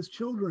and with his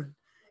children.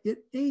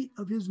 It ate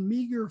of his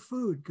meager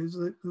food, because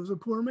it was a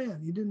poor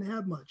man. He didn't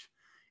have much.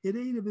 It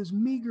ate of his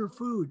meager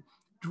food,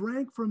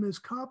 drank from his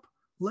cup,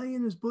 lay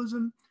in his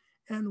bosom,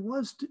 and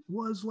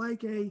was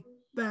like a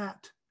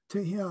bat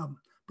to him,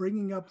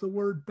 bringing up the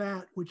word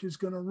bat, which is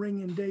going to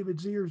ring in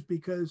David's ears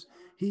because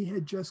he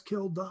had just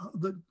killed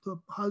the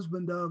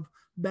husband of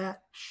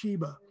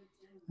Bathsheba.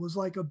 Was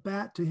like a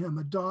bat to him,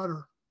 a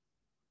daughter.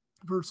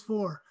 Verse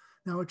 4,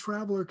 now a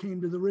traveler came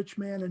to the rich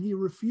man, and he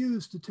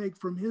refused to take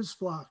from his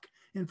flock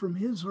and from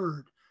his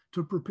herd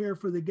to prepare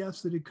for the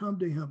guests that had come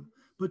to him,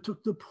 but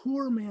took the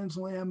poor man's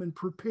lamb and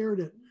prepared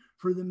it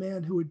for the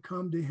man who had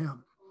come to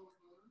him.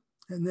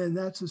 And then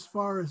that's as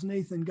far as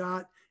Nathan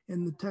got.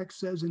 And the text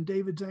says, and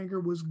David's anger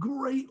was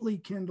greatly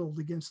kindled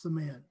against the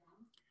man.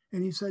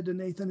 And he said to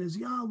Nathan, as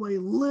Yahweh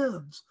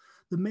lives,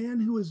 the man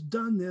who has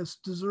done this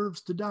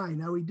deserves to die.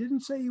 Now, he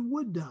didn't say he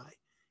would die.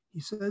 He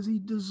says he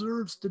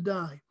deserves to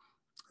die.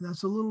 And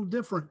that's a little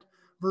different.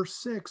 Verse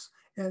 6,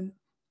 and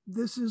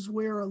this is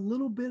where a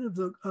little bit of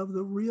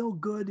the real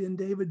good in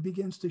David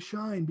begins to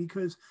shine,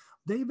 because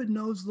David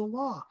knows the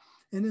law.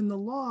 And in the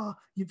law,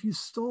 if you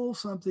stole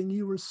something,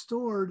 you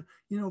restored,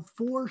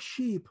 4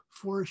 sheep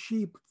for a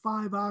sheep,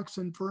 5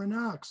 oxen for an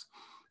ox.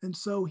 And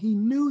so he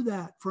knew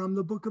that from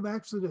the book of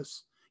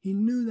Exodus. He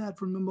knew that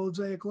from the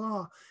Mosaic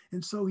law.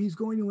 And so he's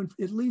going to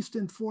at least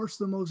enforce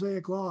the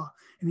Mosaic law.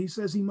 And he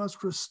says he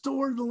must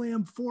restore the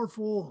lamb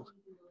 4-fold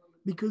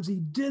because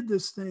he did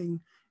this thing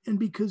and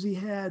because he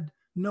had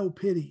no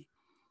pity.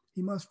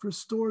 He must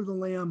restore the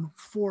lamb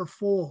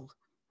 4-fold.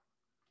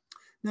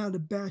 Now to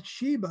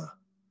Bathsheba,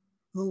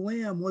 the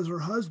lamb was her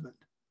husband.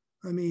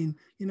 I mean,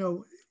 in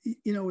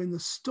the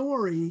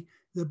story,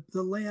 the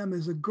lamb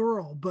is a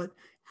girl, but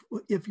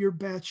if you're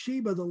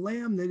Bathsheba, the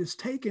lamb that is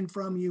taken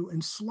from you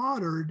and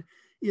slaughtered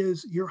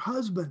is your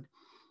husband.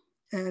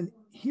 And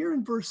here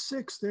in verse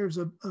 6, there's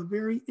a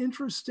very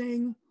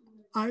interesting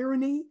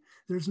irony.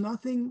 There's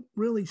nothing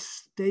really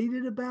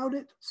stated about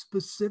it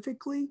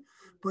specifically,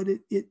 but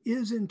it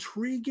is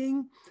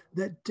intriguing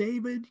that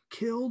David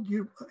killed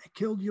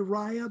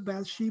Uriah,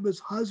 Bathsheba's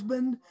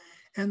husband,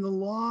 and the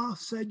law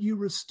said you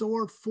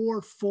restore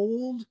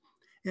 4-fold.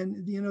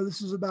 And,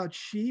 this is about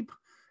sheep.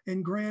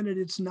 And granted,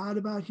 it's not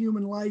about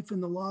human life,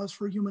 and the laws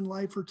for human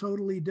life are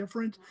totally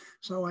different.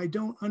 So I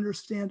don't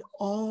understand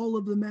all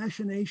of the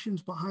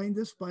machinations behind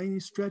this by any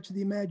stretch of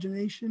the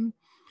imagination.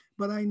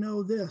 But I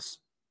know this.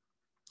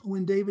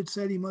 When David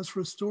said he must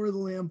restore the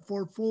lamb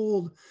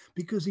 4-fold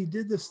because he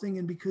did this thing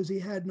and because he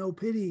had no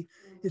pity,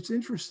 it's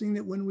interesting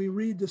that when we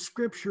read the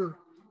scripture,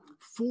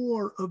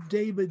 4 of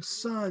David's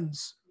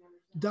sons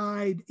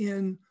died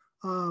in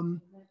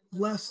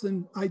less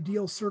than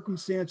ideal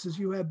circumstances.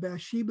 You have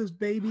Bathsheba's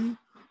baby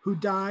who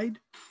died.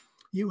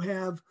 You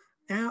have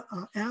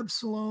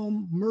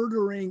Absalom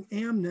murdering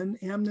Amnon.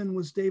 Amnon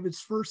was David's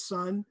first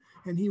son,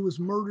 and he was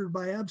murdered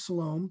by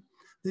Absalom.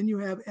 Then you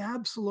have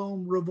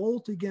Absalom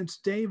revolt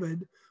against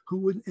David,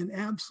 and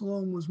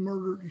Absalom was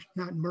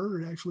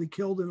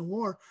killed in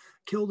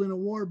a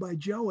war by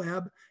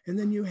Joab. And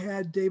then you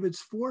had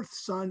David's 4th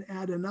son,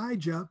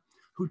 Adonijah,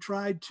 who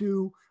tried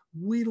to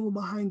wheedle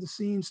behind the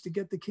scenes to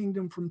get the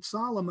kingdom from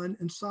Solomon,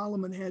 and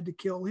Solomon had to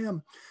kill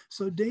him.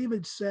 So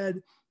David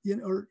said,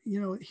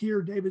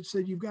 here David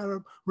said, you've got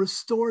to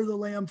restore the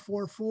lamb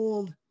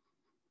 4-fold.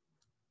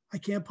 I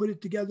can't put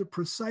it together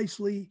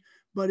precisely,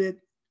 but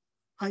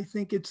I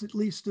think it's at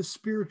least a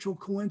spiritual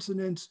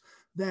coincidence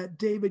that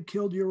David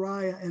killed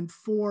Uriah and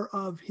 4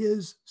 of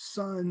his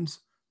sons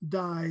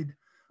died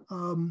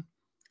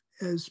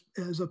as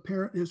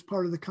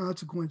part of the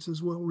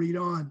consequences. We'll read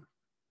on.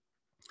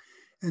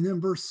 And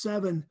then verse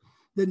 7,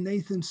 then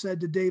Nathan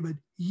said to David,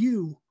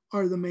 you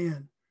are the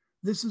man.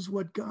 This is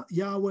what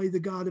Yahweh, the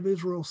God of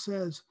Israel,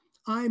 says.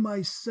 I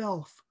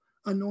myself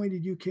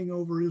anointed you king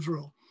over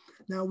Israel.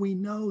 Now we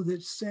know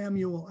that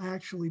Samuel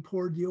actually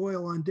poured the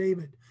oil on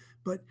David,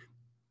 but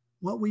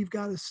what we've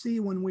got to see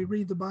when we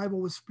read the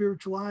Bible with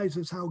spiritual eyes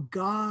is how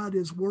God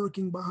is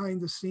working behind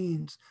the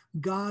scenes.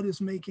 God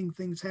is making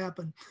things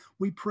happen.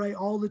 We pray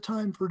all the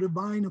time for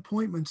divine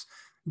appointments.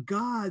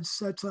 God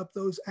sets up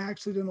those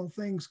accidental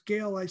things.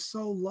 Gail, I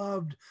so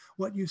loved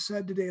what you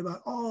said today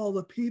about all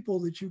the people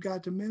that you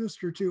got to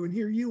minister to. And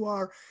here you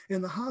are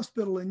in the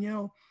hospital. And,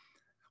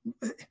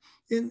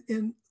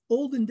 in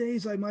olden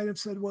days, I might have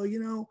said, well,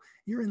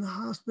 you're in the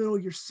hospital,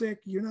 you're sick,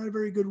 you're not a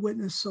very good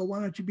witness, so why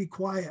don't you be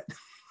quiet?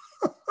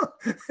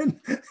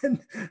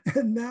 and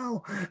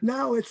now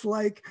it's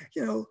like,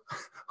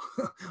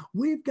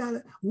 we've got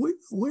to,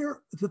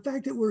 we're the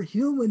fact that we're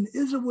human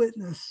is a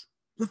witness.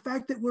 The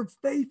fact that we're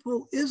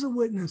faithful is a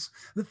witness.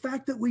 The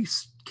fact that we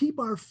keep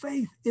our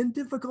faith in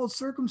difficult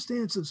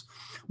circumstances,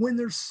 when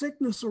there's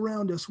sickness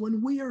around us,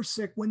 when we are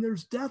sick, when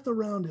there's death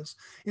around us,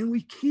 and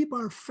we keep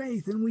our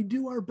faith and we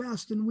do our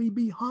best and we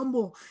be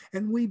humble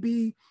and we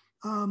be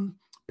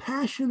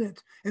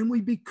passionate and we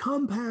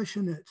become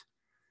passionate.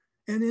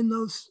 And in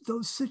those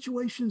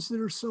situations that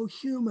are so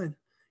human,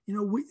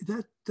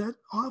 that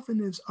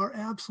often is our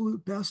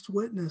absolute best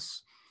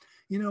witness.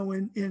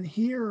 And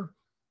here,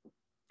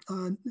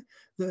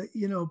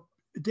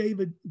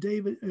 David,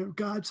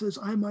 God says,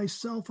 I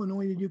myself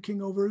anointed you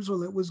king over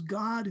Israel. It was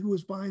God who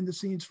was behind the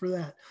scenes for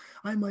that.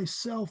 I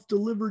myself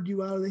delivered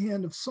you out of the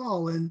hand of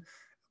Saul. And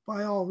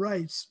by all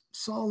rights,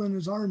 Saul and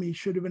his army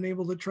should have been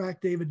able to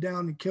track David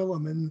down and kill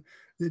him. And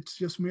it's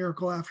just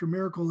miracle after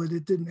miracle that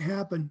it didn't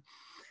happen.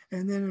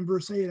 And then in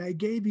verse 8, I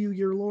gave you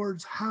your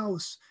Lord's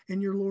house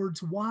and your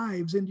Lord's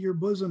wives into your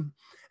bosom.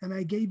 And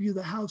I gave you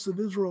the house of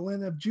Israel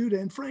and of Judah.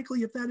 And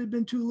frankly, if that had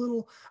been too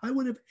little, I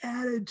would have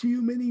added to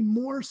you many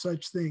more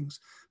such things.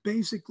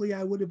 Basically,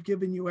 I would have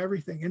given you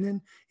everything. And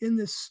then in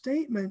this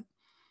statement,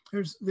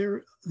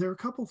 there are a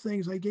couple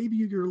things. I gave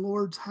you your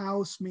Lord's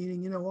house,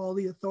 meaning, all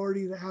the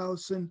authority of the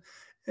house and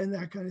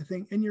that kind of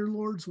thing, and your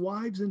Lord's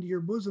wives into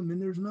your bosom.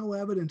 And there's no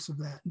evidence of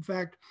that. In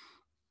fact,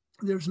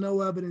 there's no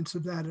evidence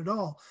of that at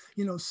all.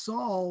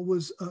 Saul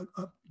was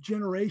a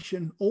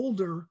generation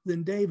older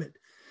than David,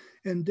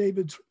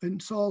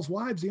 and Saul's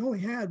wives, he only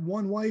had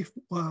one wife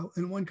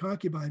and one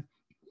concubine.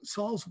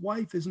 Saul's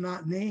wife is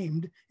not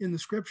named in the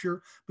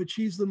scripture, but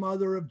she's the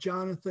mother of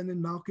Jonathan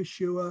and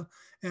Malchishua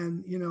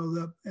and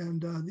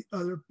the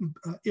other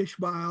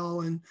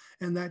Ishbaal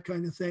and that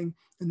kind of thing.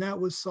 And that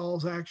was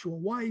Saul's actual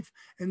wife.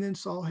 And then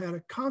Saul had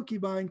a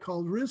concubine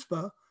called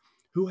Rizpah,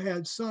 who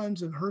had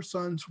sons, and her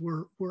sons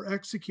were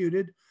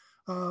executed.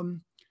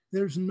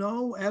 There's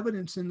no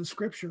evidence in the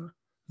scripture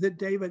that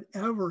David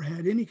ever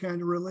had any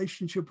kind of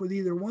relationship with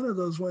either one of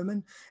those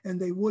women, and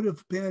they would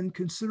have been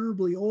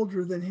considerably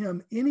older than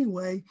him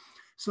anyway.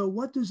 So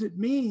what does it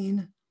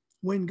mean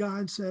when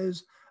God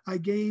says, I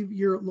gave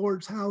your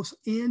Lord's house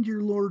and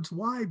your Lord's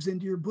wives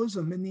into your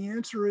bosom? And the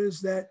answer is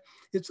that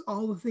it's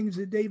all the things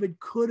that David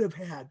could have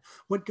had.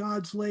 What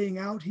God's laying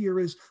out here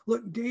is,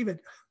 look, David,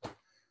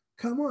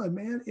 come on,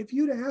 man. If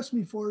you'd asked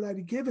me for it, I'd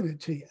have given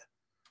it to you.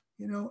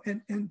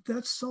 And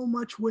that's so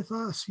much with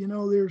us.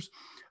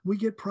 We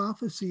get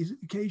prophecies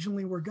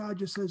occasionally where God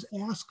just says,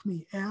 ask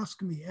me,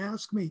 ask me,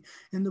 ask me.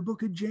 And the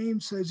book of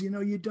James says,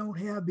 you don't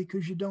have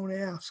because you don't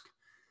ask.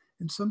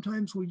 And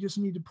sometimes we just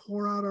need to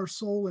pour out our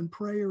soul in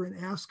prayer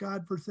and ask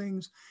God for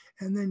things,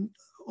 and then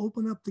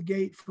open up the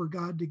gate for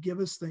God to give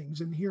us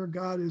things. And here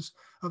God is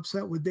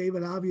upset with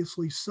David,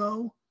 obviously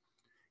so.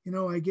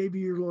 I gave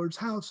you your Lord's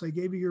house. I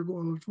gave you your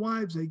Lord's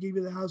wives. I gave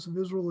you the house of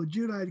Israel and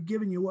Judah. I had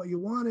given you what you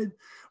wanted.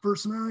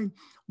 Verse 9,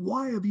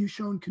 why have you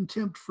shown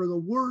contempt for the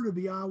word of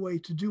Yahweh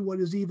to do what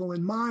is evil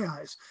in my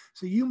eyes?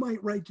 So you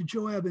might write to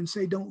Joab and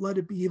say, don't let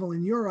it be evil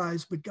in your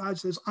eyes. But God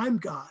says, I'm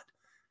God,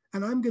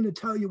 and I'm going to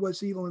tell you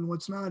what's evil and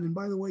what's not. And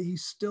by the way, he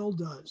still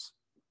does.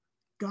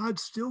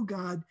 God's still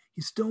God.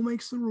 He still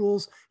makes the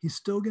rules. He's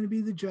still going to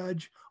be the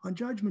judge on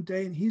Judgment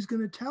Day, and he's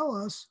going to tell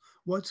us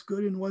what's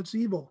good and what's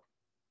evil.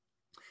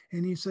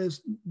 And he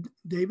says,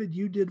 David,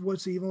 you did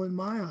what's evil in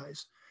my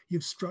eyes.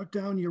 You've struck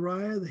down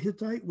Uriah the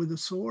Hittite with a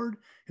sword,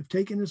 have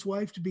taken his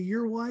wife to be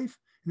your wife,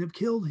 and have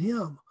killed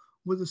him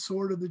with the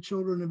sword of the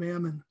children of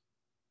Ammon.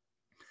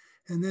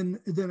 And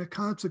then a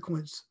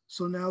consequence.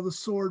 So now the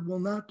sword will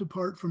not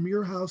depart from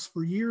your house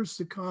for years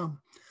to come.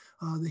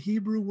 The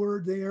Hebrew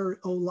word there,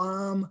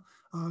 olam,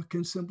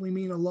 can simply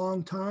mean a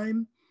long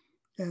time.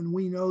 And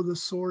we know the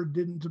sword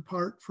didn't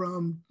depart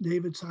from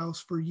David's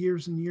house for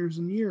years and years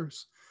and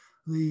years.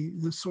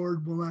 The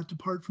sword will not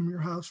depart from your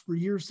house for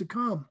years to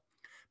come,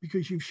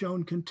 because you've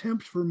shown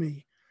contempt for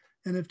me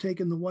and have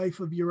taken the wife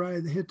of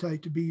Uriah the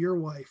Hittite to be your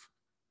wife.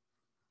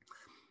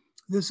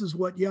 This is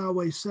what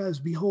Yahweh says,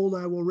 behold,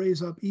 I will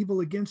raise up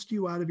evil against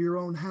you out of your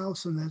own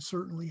house, and that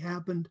certainly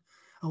happened.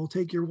 I will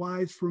take your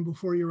wives from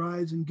before your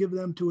eyes and give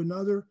them to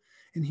another,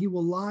 and he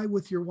will lie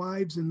with your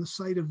wives in the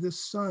sight of this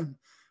son,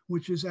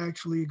 which is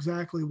actually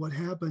exactly what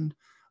happened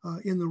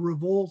in the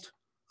revolt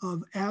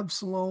of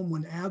Absalom.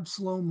 When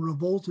Absalom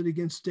revolted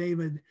against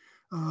David,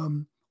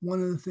 one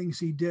of the things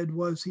he did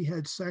was he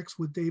had sex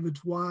with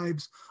David's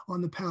wives on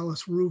the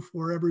palace roof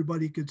where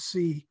everybody could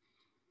see.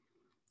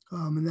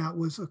 And that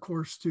was, of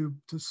course, to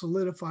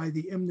solidify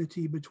the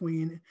enmity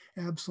between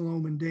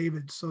Absalom and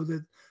David, so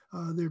that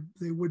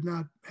they would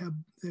not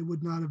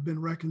have been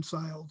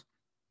reconciled.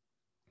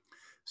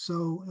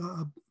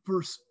 So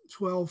verse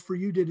 12, for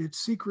you did it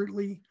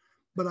secretly,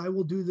 but I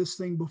will do this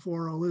thing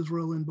before all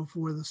Israel and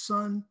before the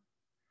sun.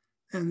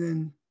 And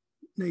then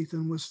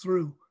Nathan was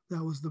through.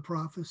 That was the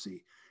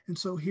prophecy. And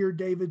so here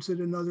David's at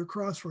another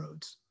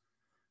crossroads.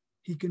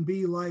 He can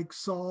be like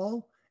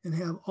Saul and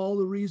have all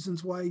the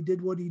reasons why he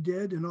did what he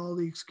did and all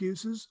the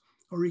excuses,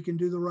 or he can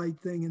do the right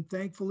thing. And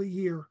thankfully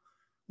here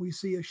we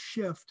see a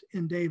shift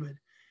in David.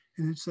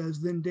 And it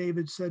says, then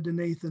David said to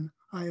Nathan,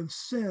 I have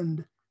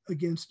sinned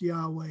against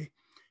Yahweh.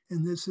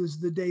 And this is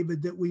the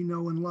David that we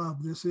know and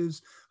love. This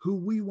is who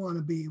we want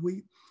to be.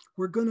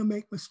 We're going to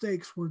make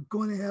mistakes. We're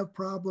going to have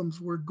problems.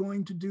 We're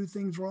going to do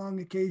things wrong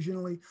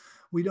occasionally.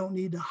 We don't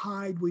need to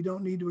hide. We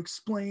don't need to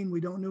explain. We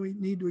don't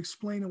need to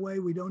explain away.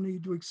 We don't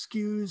need to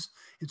excuse.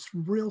 It's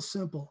real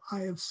simple.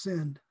 I have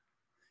sinned.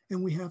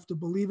 And we have to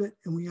believe it,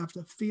 and we have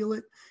to feel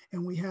it,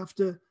 and we have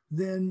to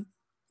then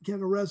get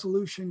a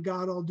resolution.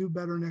 God, I'll do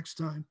better next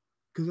time,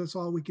 because that's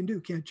all we can do.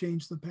 Can't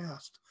change the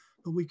past,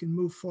 but we can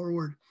move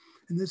forward.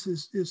 And this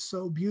is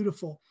so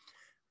beautiful.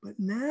 But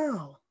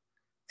now,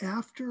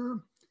 after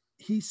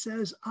he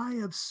says, I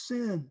have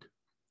sinned,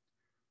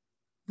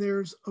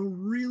 there's a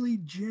really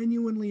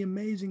genuinely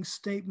amazing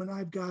statement.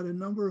 I've got a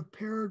number of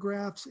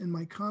paragraphs in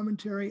my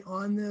commentary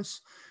on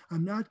this.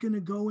 I'm not going to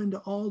go into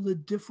all the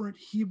different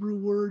Hebrew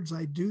words.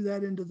 I do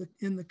that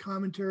in the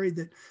commentary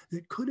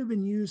that could have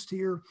been used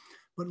here.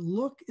 But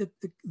look at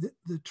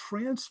the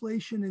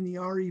translation in the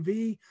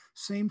REV,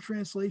 same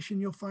translation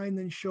you'll find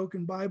in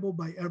Schoenheit Bible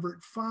by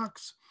Everett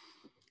Fox.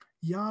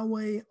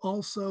 Yahweh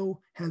also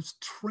has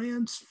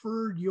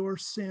transferred your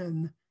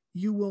sin.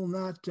 You will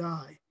not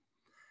die.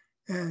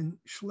 And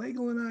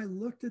Schlegel and I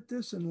looked at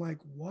this and like,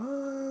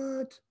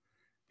 what?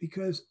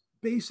 Because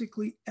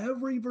basically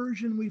every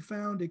version we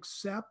found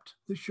except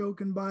the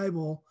Schoenheit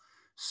Bible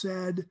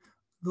said,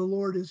 the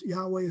Lord is,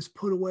 Yahweh has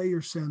put away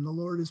your sin. The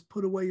Lord has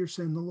put away your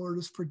sin. The Lord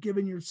has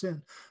forgiven your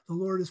sin. The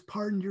Lord has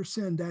pardoned your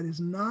sin. That is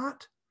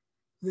not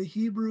the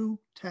Hebrew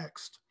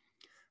text.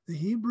 The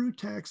Hebrew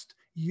text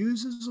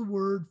uses a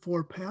word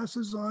for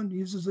passes on,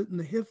 uses it in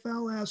the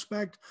hifal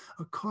aspect,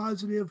 a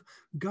causative.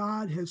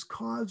 God has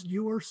caused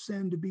your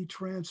sin to be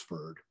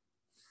transferred.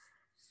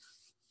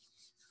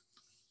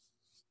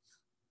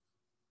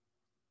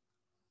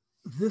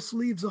 This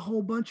leaves a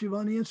whole bunch of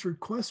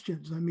unanswered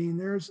questions. I mean,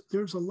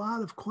 there's a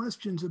lot of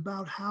questions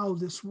about how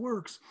this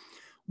works.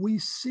 We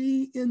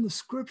see in the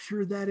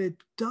scripture that it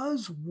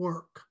does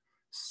work.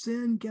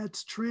 Sin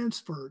gets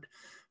transferred,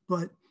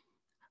 but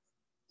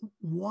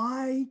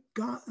why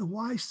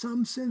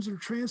some sins are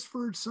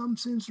transferred, some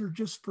sins are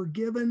just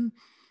forgiven,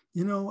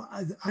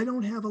 I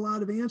don't have a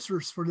lot of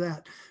answers for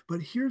that.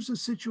 But here's a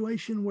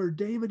situation where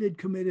David had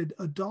committed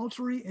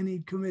adultery and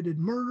he'd committed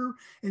murder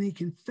and he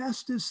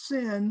confessed his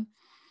sin.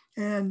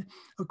 And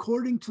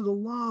according to the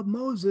law of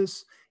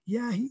Moses,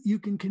 you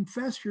can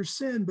confess your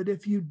sin, but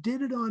if you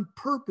did it on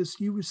purpose,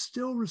 you would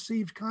still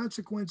receive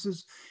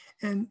consequences.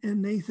 And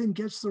Nathan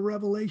gets the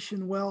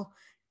revelation, well,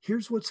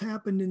 here's what's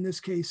happened in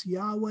this case.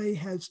 Yahweh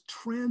has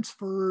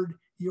transferred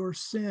your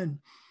sin.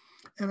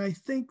 And I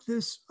think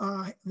this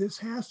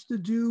has to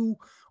do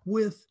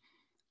with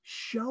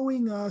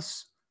showing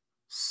us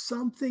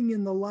something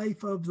in the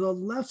life of the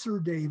lesser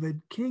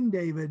David, King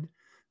David,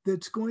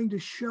 that's going to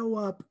show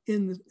up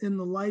in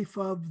the life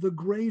of the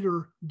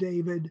greater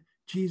David,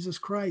 Jesus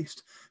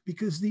Christ.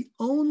 Because the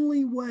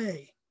only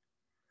way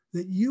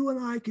that you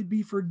and I could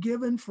be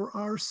forgiven for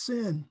our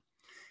sin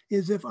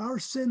is if our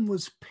sin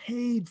was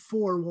paid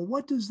for. Well,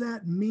 what does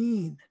that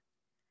mean?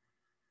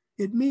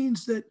 It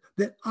means that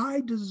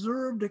I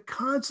deserved a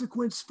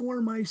consequence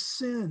for my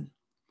sin.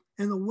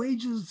 And the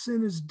wages of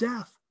sin is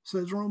death,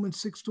 says Romans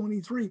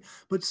 6:23.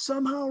 But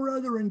somehow or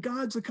other in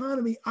God's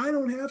economy, I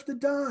don't have to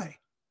die.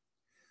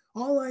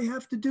 All I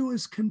have to do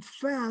is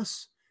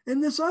confess,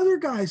 and this other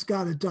guy's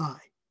got to die.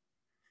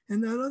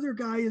 And that other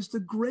guy is the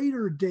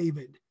greater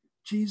David,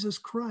 Jesus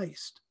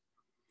Christ.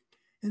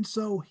 And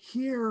so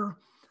here,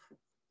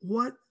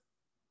 what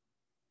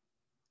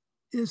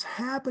is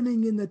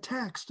happening in the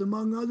text,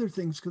 among other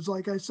things, because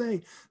like I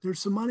say, there's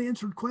some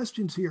unanswered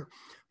questions here.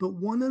 But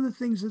one of the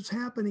things that's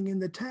happening in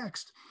the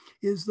text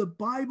is the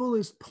Bible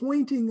is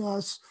pointing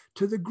us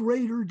to the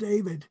greater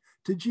David,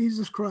 to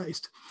Jesus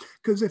Christ.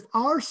 Because if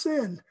our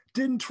sin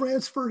didn't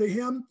transfer to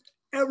him,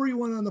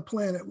 everyone on the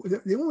planet,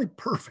 the only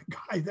perfect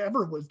guy that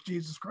ever was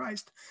Jesus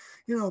Christ.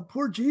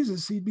 Poor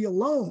Jesus, he'd be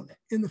alone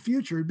in the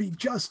future. It'd be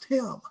just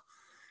him.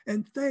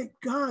 And thank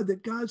God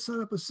that God set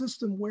up a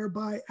system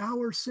whereby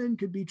our sin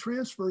could be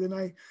transferred.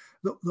 And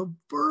the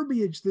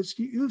verbiage that's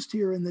used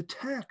here in the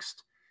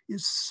text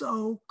is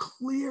so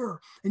clear.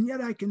 And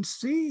yet I can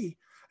see,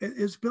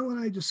 as Bill and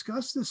I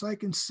discussed this, I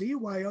can see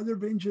why other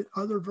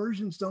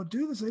versions don't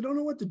do this. They don't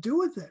know what to do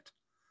with it.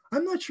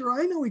 I'm not sure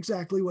I know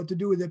exactly what to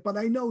do with it, but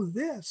I know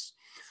this.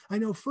 I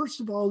know, first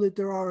of all, that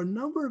there are a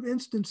number of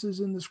instances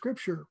in the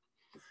scripture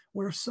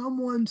where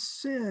someone's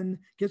sin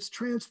gets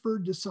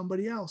transferred to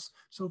somebody else.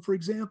 So, for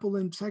example,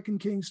 in 2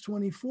 Kings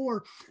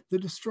 24, the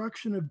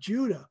destruction of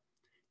Judah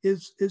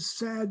is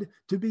said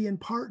to be in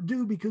part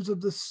due because of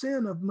the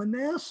sin of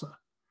Manasseh.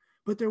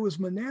 But there was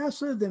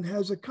Manasseh, then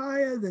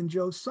Hezekiah, then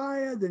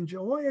Josiah, then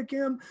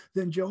Jehoiakim,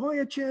 then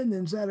Jehoiachin,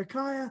 then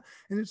Zedekiah.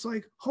 And it's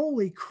like,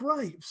 holy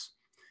cripes.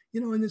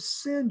 And the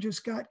sin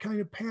just got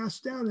kind of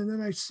passed down. And then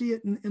I see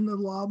it in the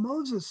law of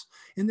Moses,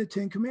 in the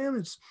 10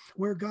 Commandments,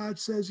 where God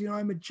says,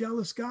 I'm a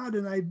jealous God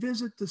and I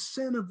visit the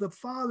sin of the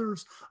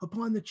fathers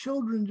upon the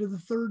children to the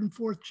third and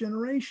fourth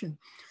generation.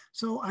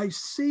 So I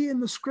see in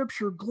the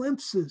scripture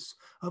glimpses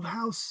of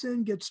how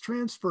sin gets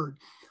transferred.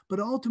 But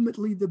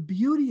ultimately, the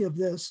beauty of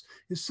this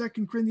is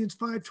 2 Corinthians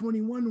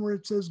 5:21, where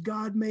it says,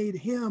 God made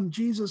him,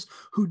 Jesus,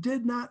 who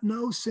did not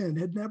know sin,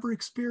 had never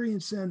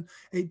experienced sin,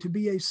 to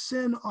be a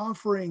sin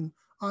offering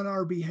on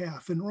our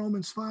behalf. In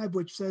Romans 5,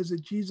 which says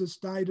that Jesus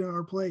died in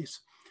our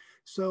place.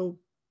 So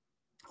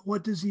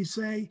what does he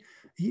say?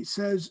 He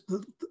says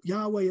that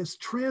Yahweh has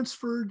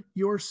transferred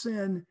your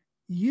sin.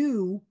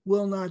 You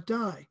will not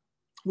die,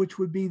 which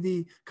would be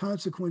the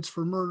consequence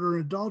for murder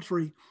and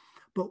adultery.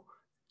 But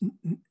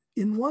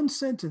in one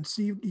sentence,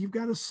 so you've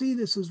got to see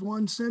this as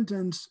one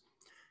sentence.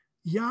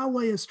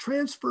 Yahweh has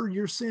transferred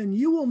your sin.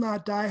 You will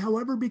not die.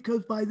 However,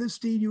 because by this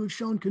deed you have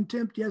shown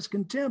contempt, yes,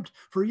 contempt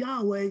for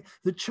Yahweh,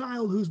 the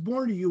child who's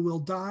born to you will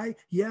die.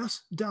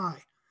 Yes,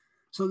 die.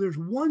 So there's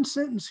one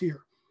sentence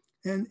here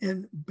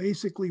and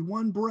basically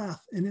one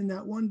breath. And in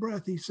that one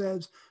breath, he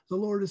says, the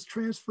Lord has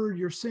transferred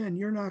your sin.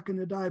 You're not going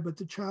to die, but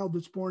the child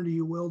that's born to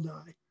you will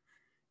die.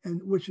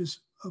 And which is,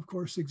 of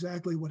course,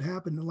 exactly what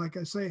happened. And like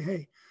I say,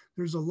 hey,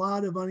 there's a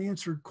lot of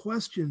unanswered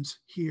questions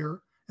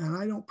here. And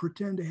I don't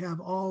pretend to have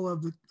all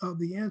of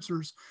the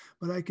answers,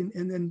 but I can.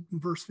 And then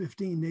verse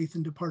 15,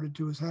 Nathan departed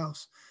to his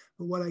house.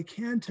 But what I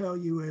can tell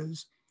you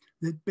is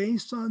that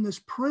based on this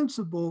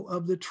principle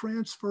of the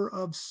transfer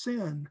of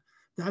sin,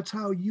 that's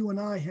how you and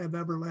I have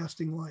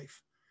everlasting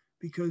life.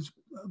 Because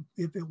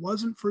if it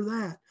wasn't for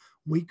that,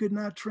 we could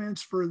not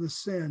transfer the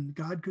sin.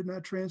 God could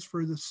not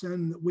transfer the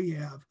sin that we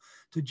have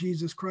to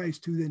Jesus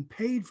Christ, who then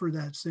paid for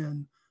that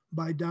sin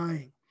by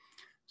dying.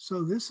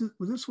 So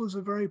this was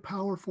a very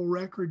powerful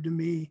record to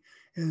me,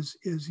 as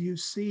you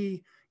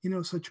see,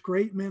 such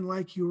great men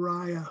like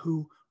Uriah,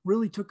 who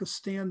really took a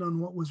stand on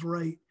what was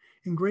right,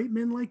 and great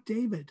men like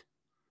David,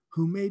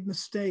 who made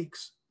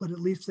mistakes, but at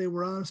least they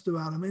were honest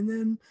about them. And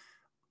then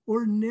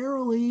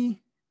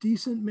ordinarily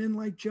decent men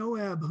like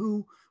Joab,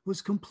 who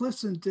was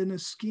complicit in a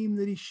scheme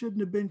that he shouldn't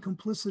have been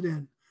complicit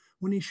in,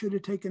 when he should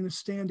have taken a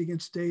stand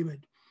against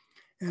David,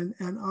 and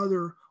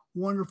other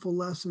wonderful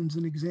lessons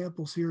and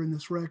examples here in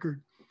this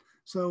record.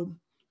 So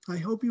I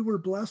hope you were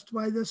blessed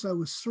by this. I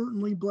was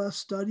certainly blessed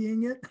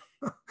studying it.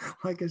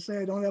 Like I say,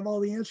 I don't have all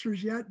the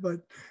answers yet,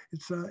 but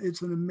it's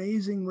an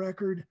amazing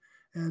record.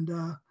 And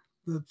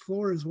the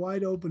floor is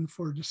wide open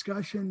for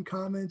discussion,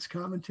 comments,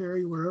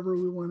 commentary, wherever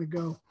we want to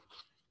go.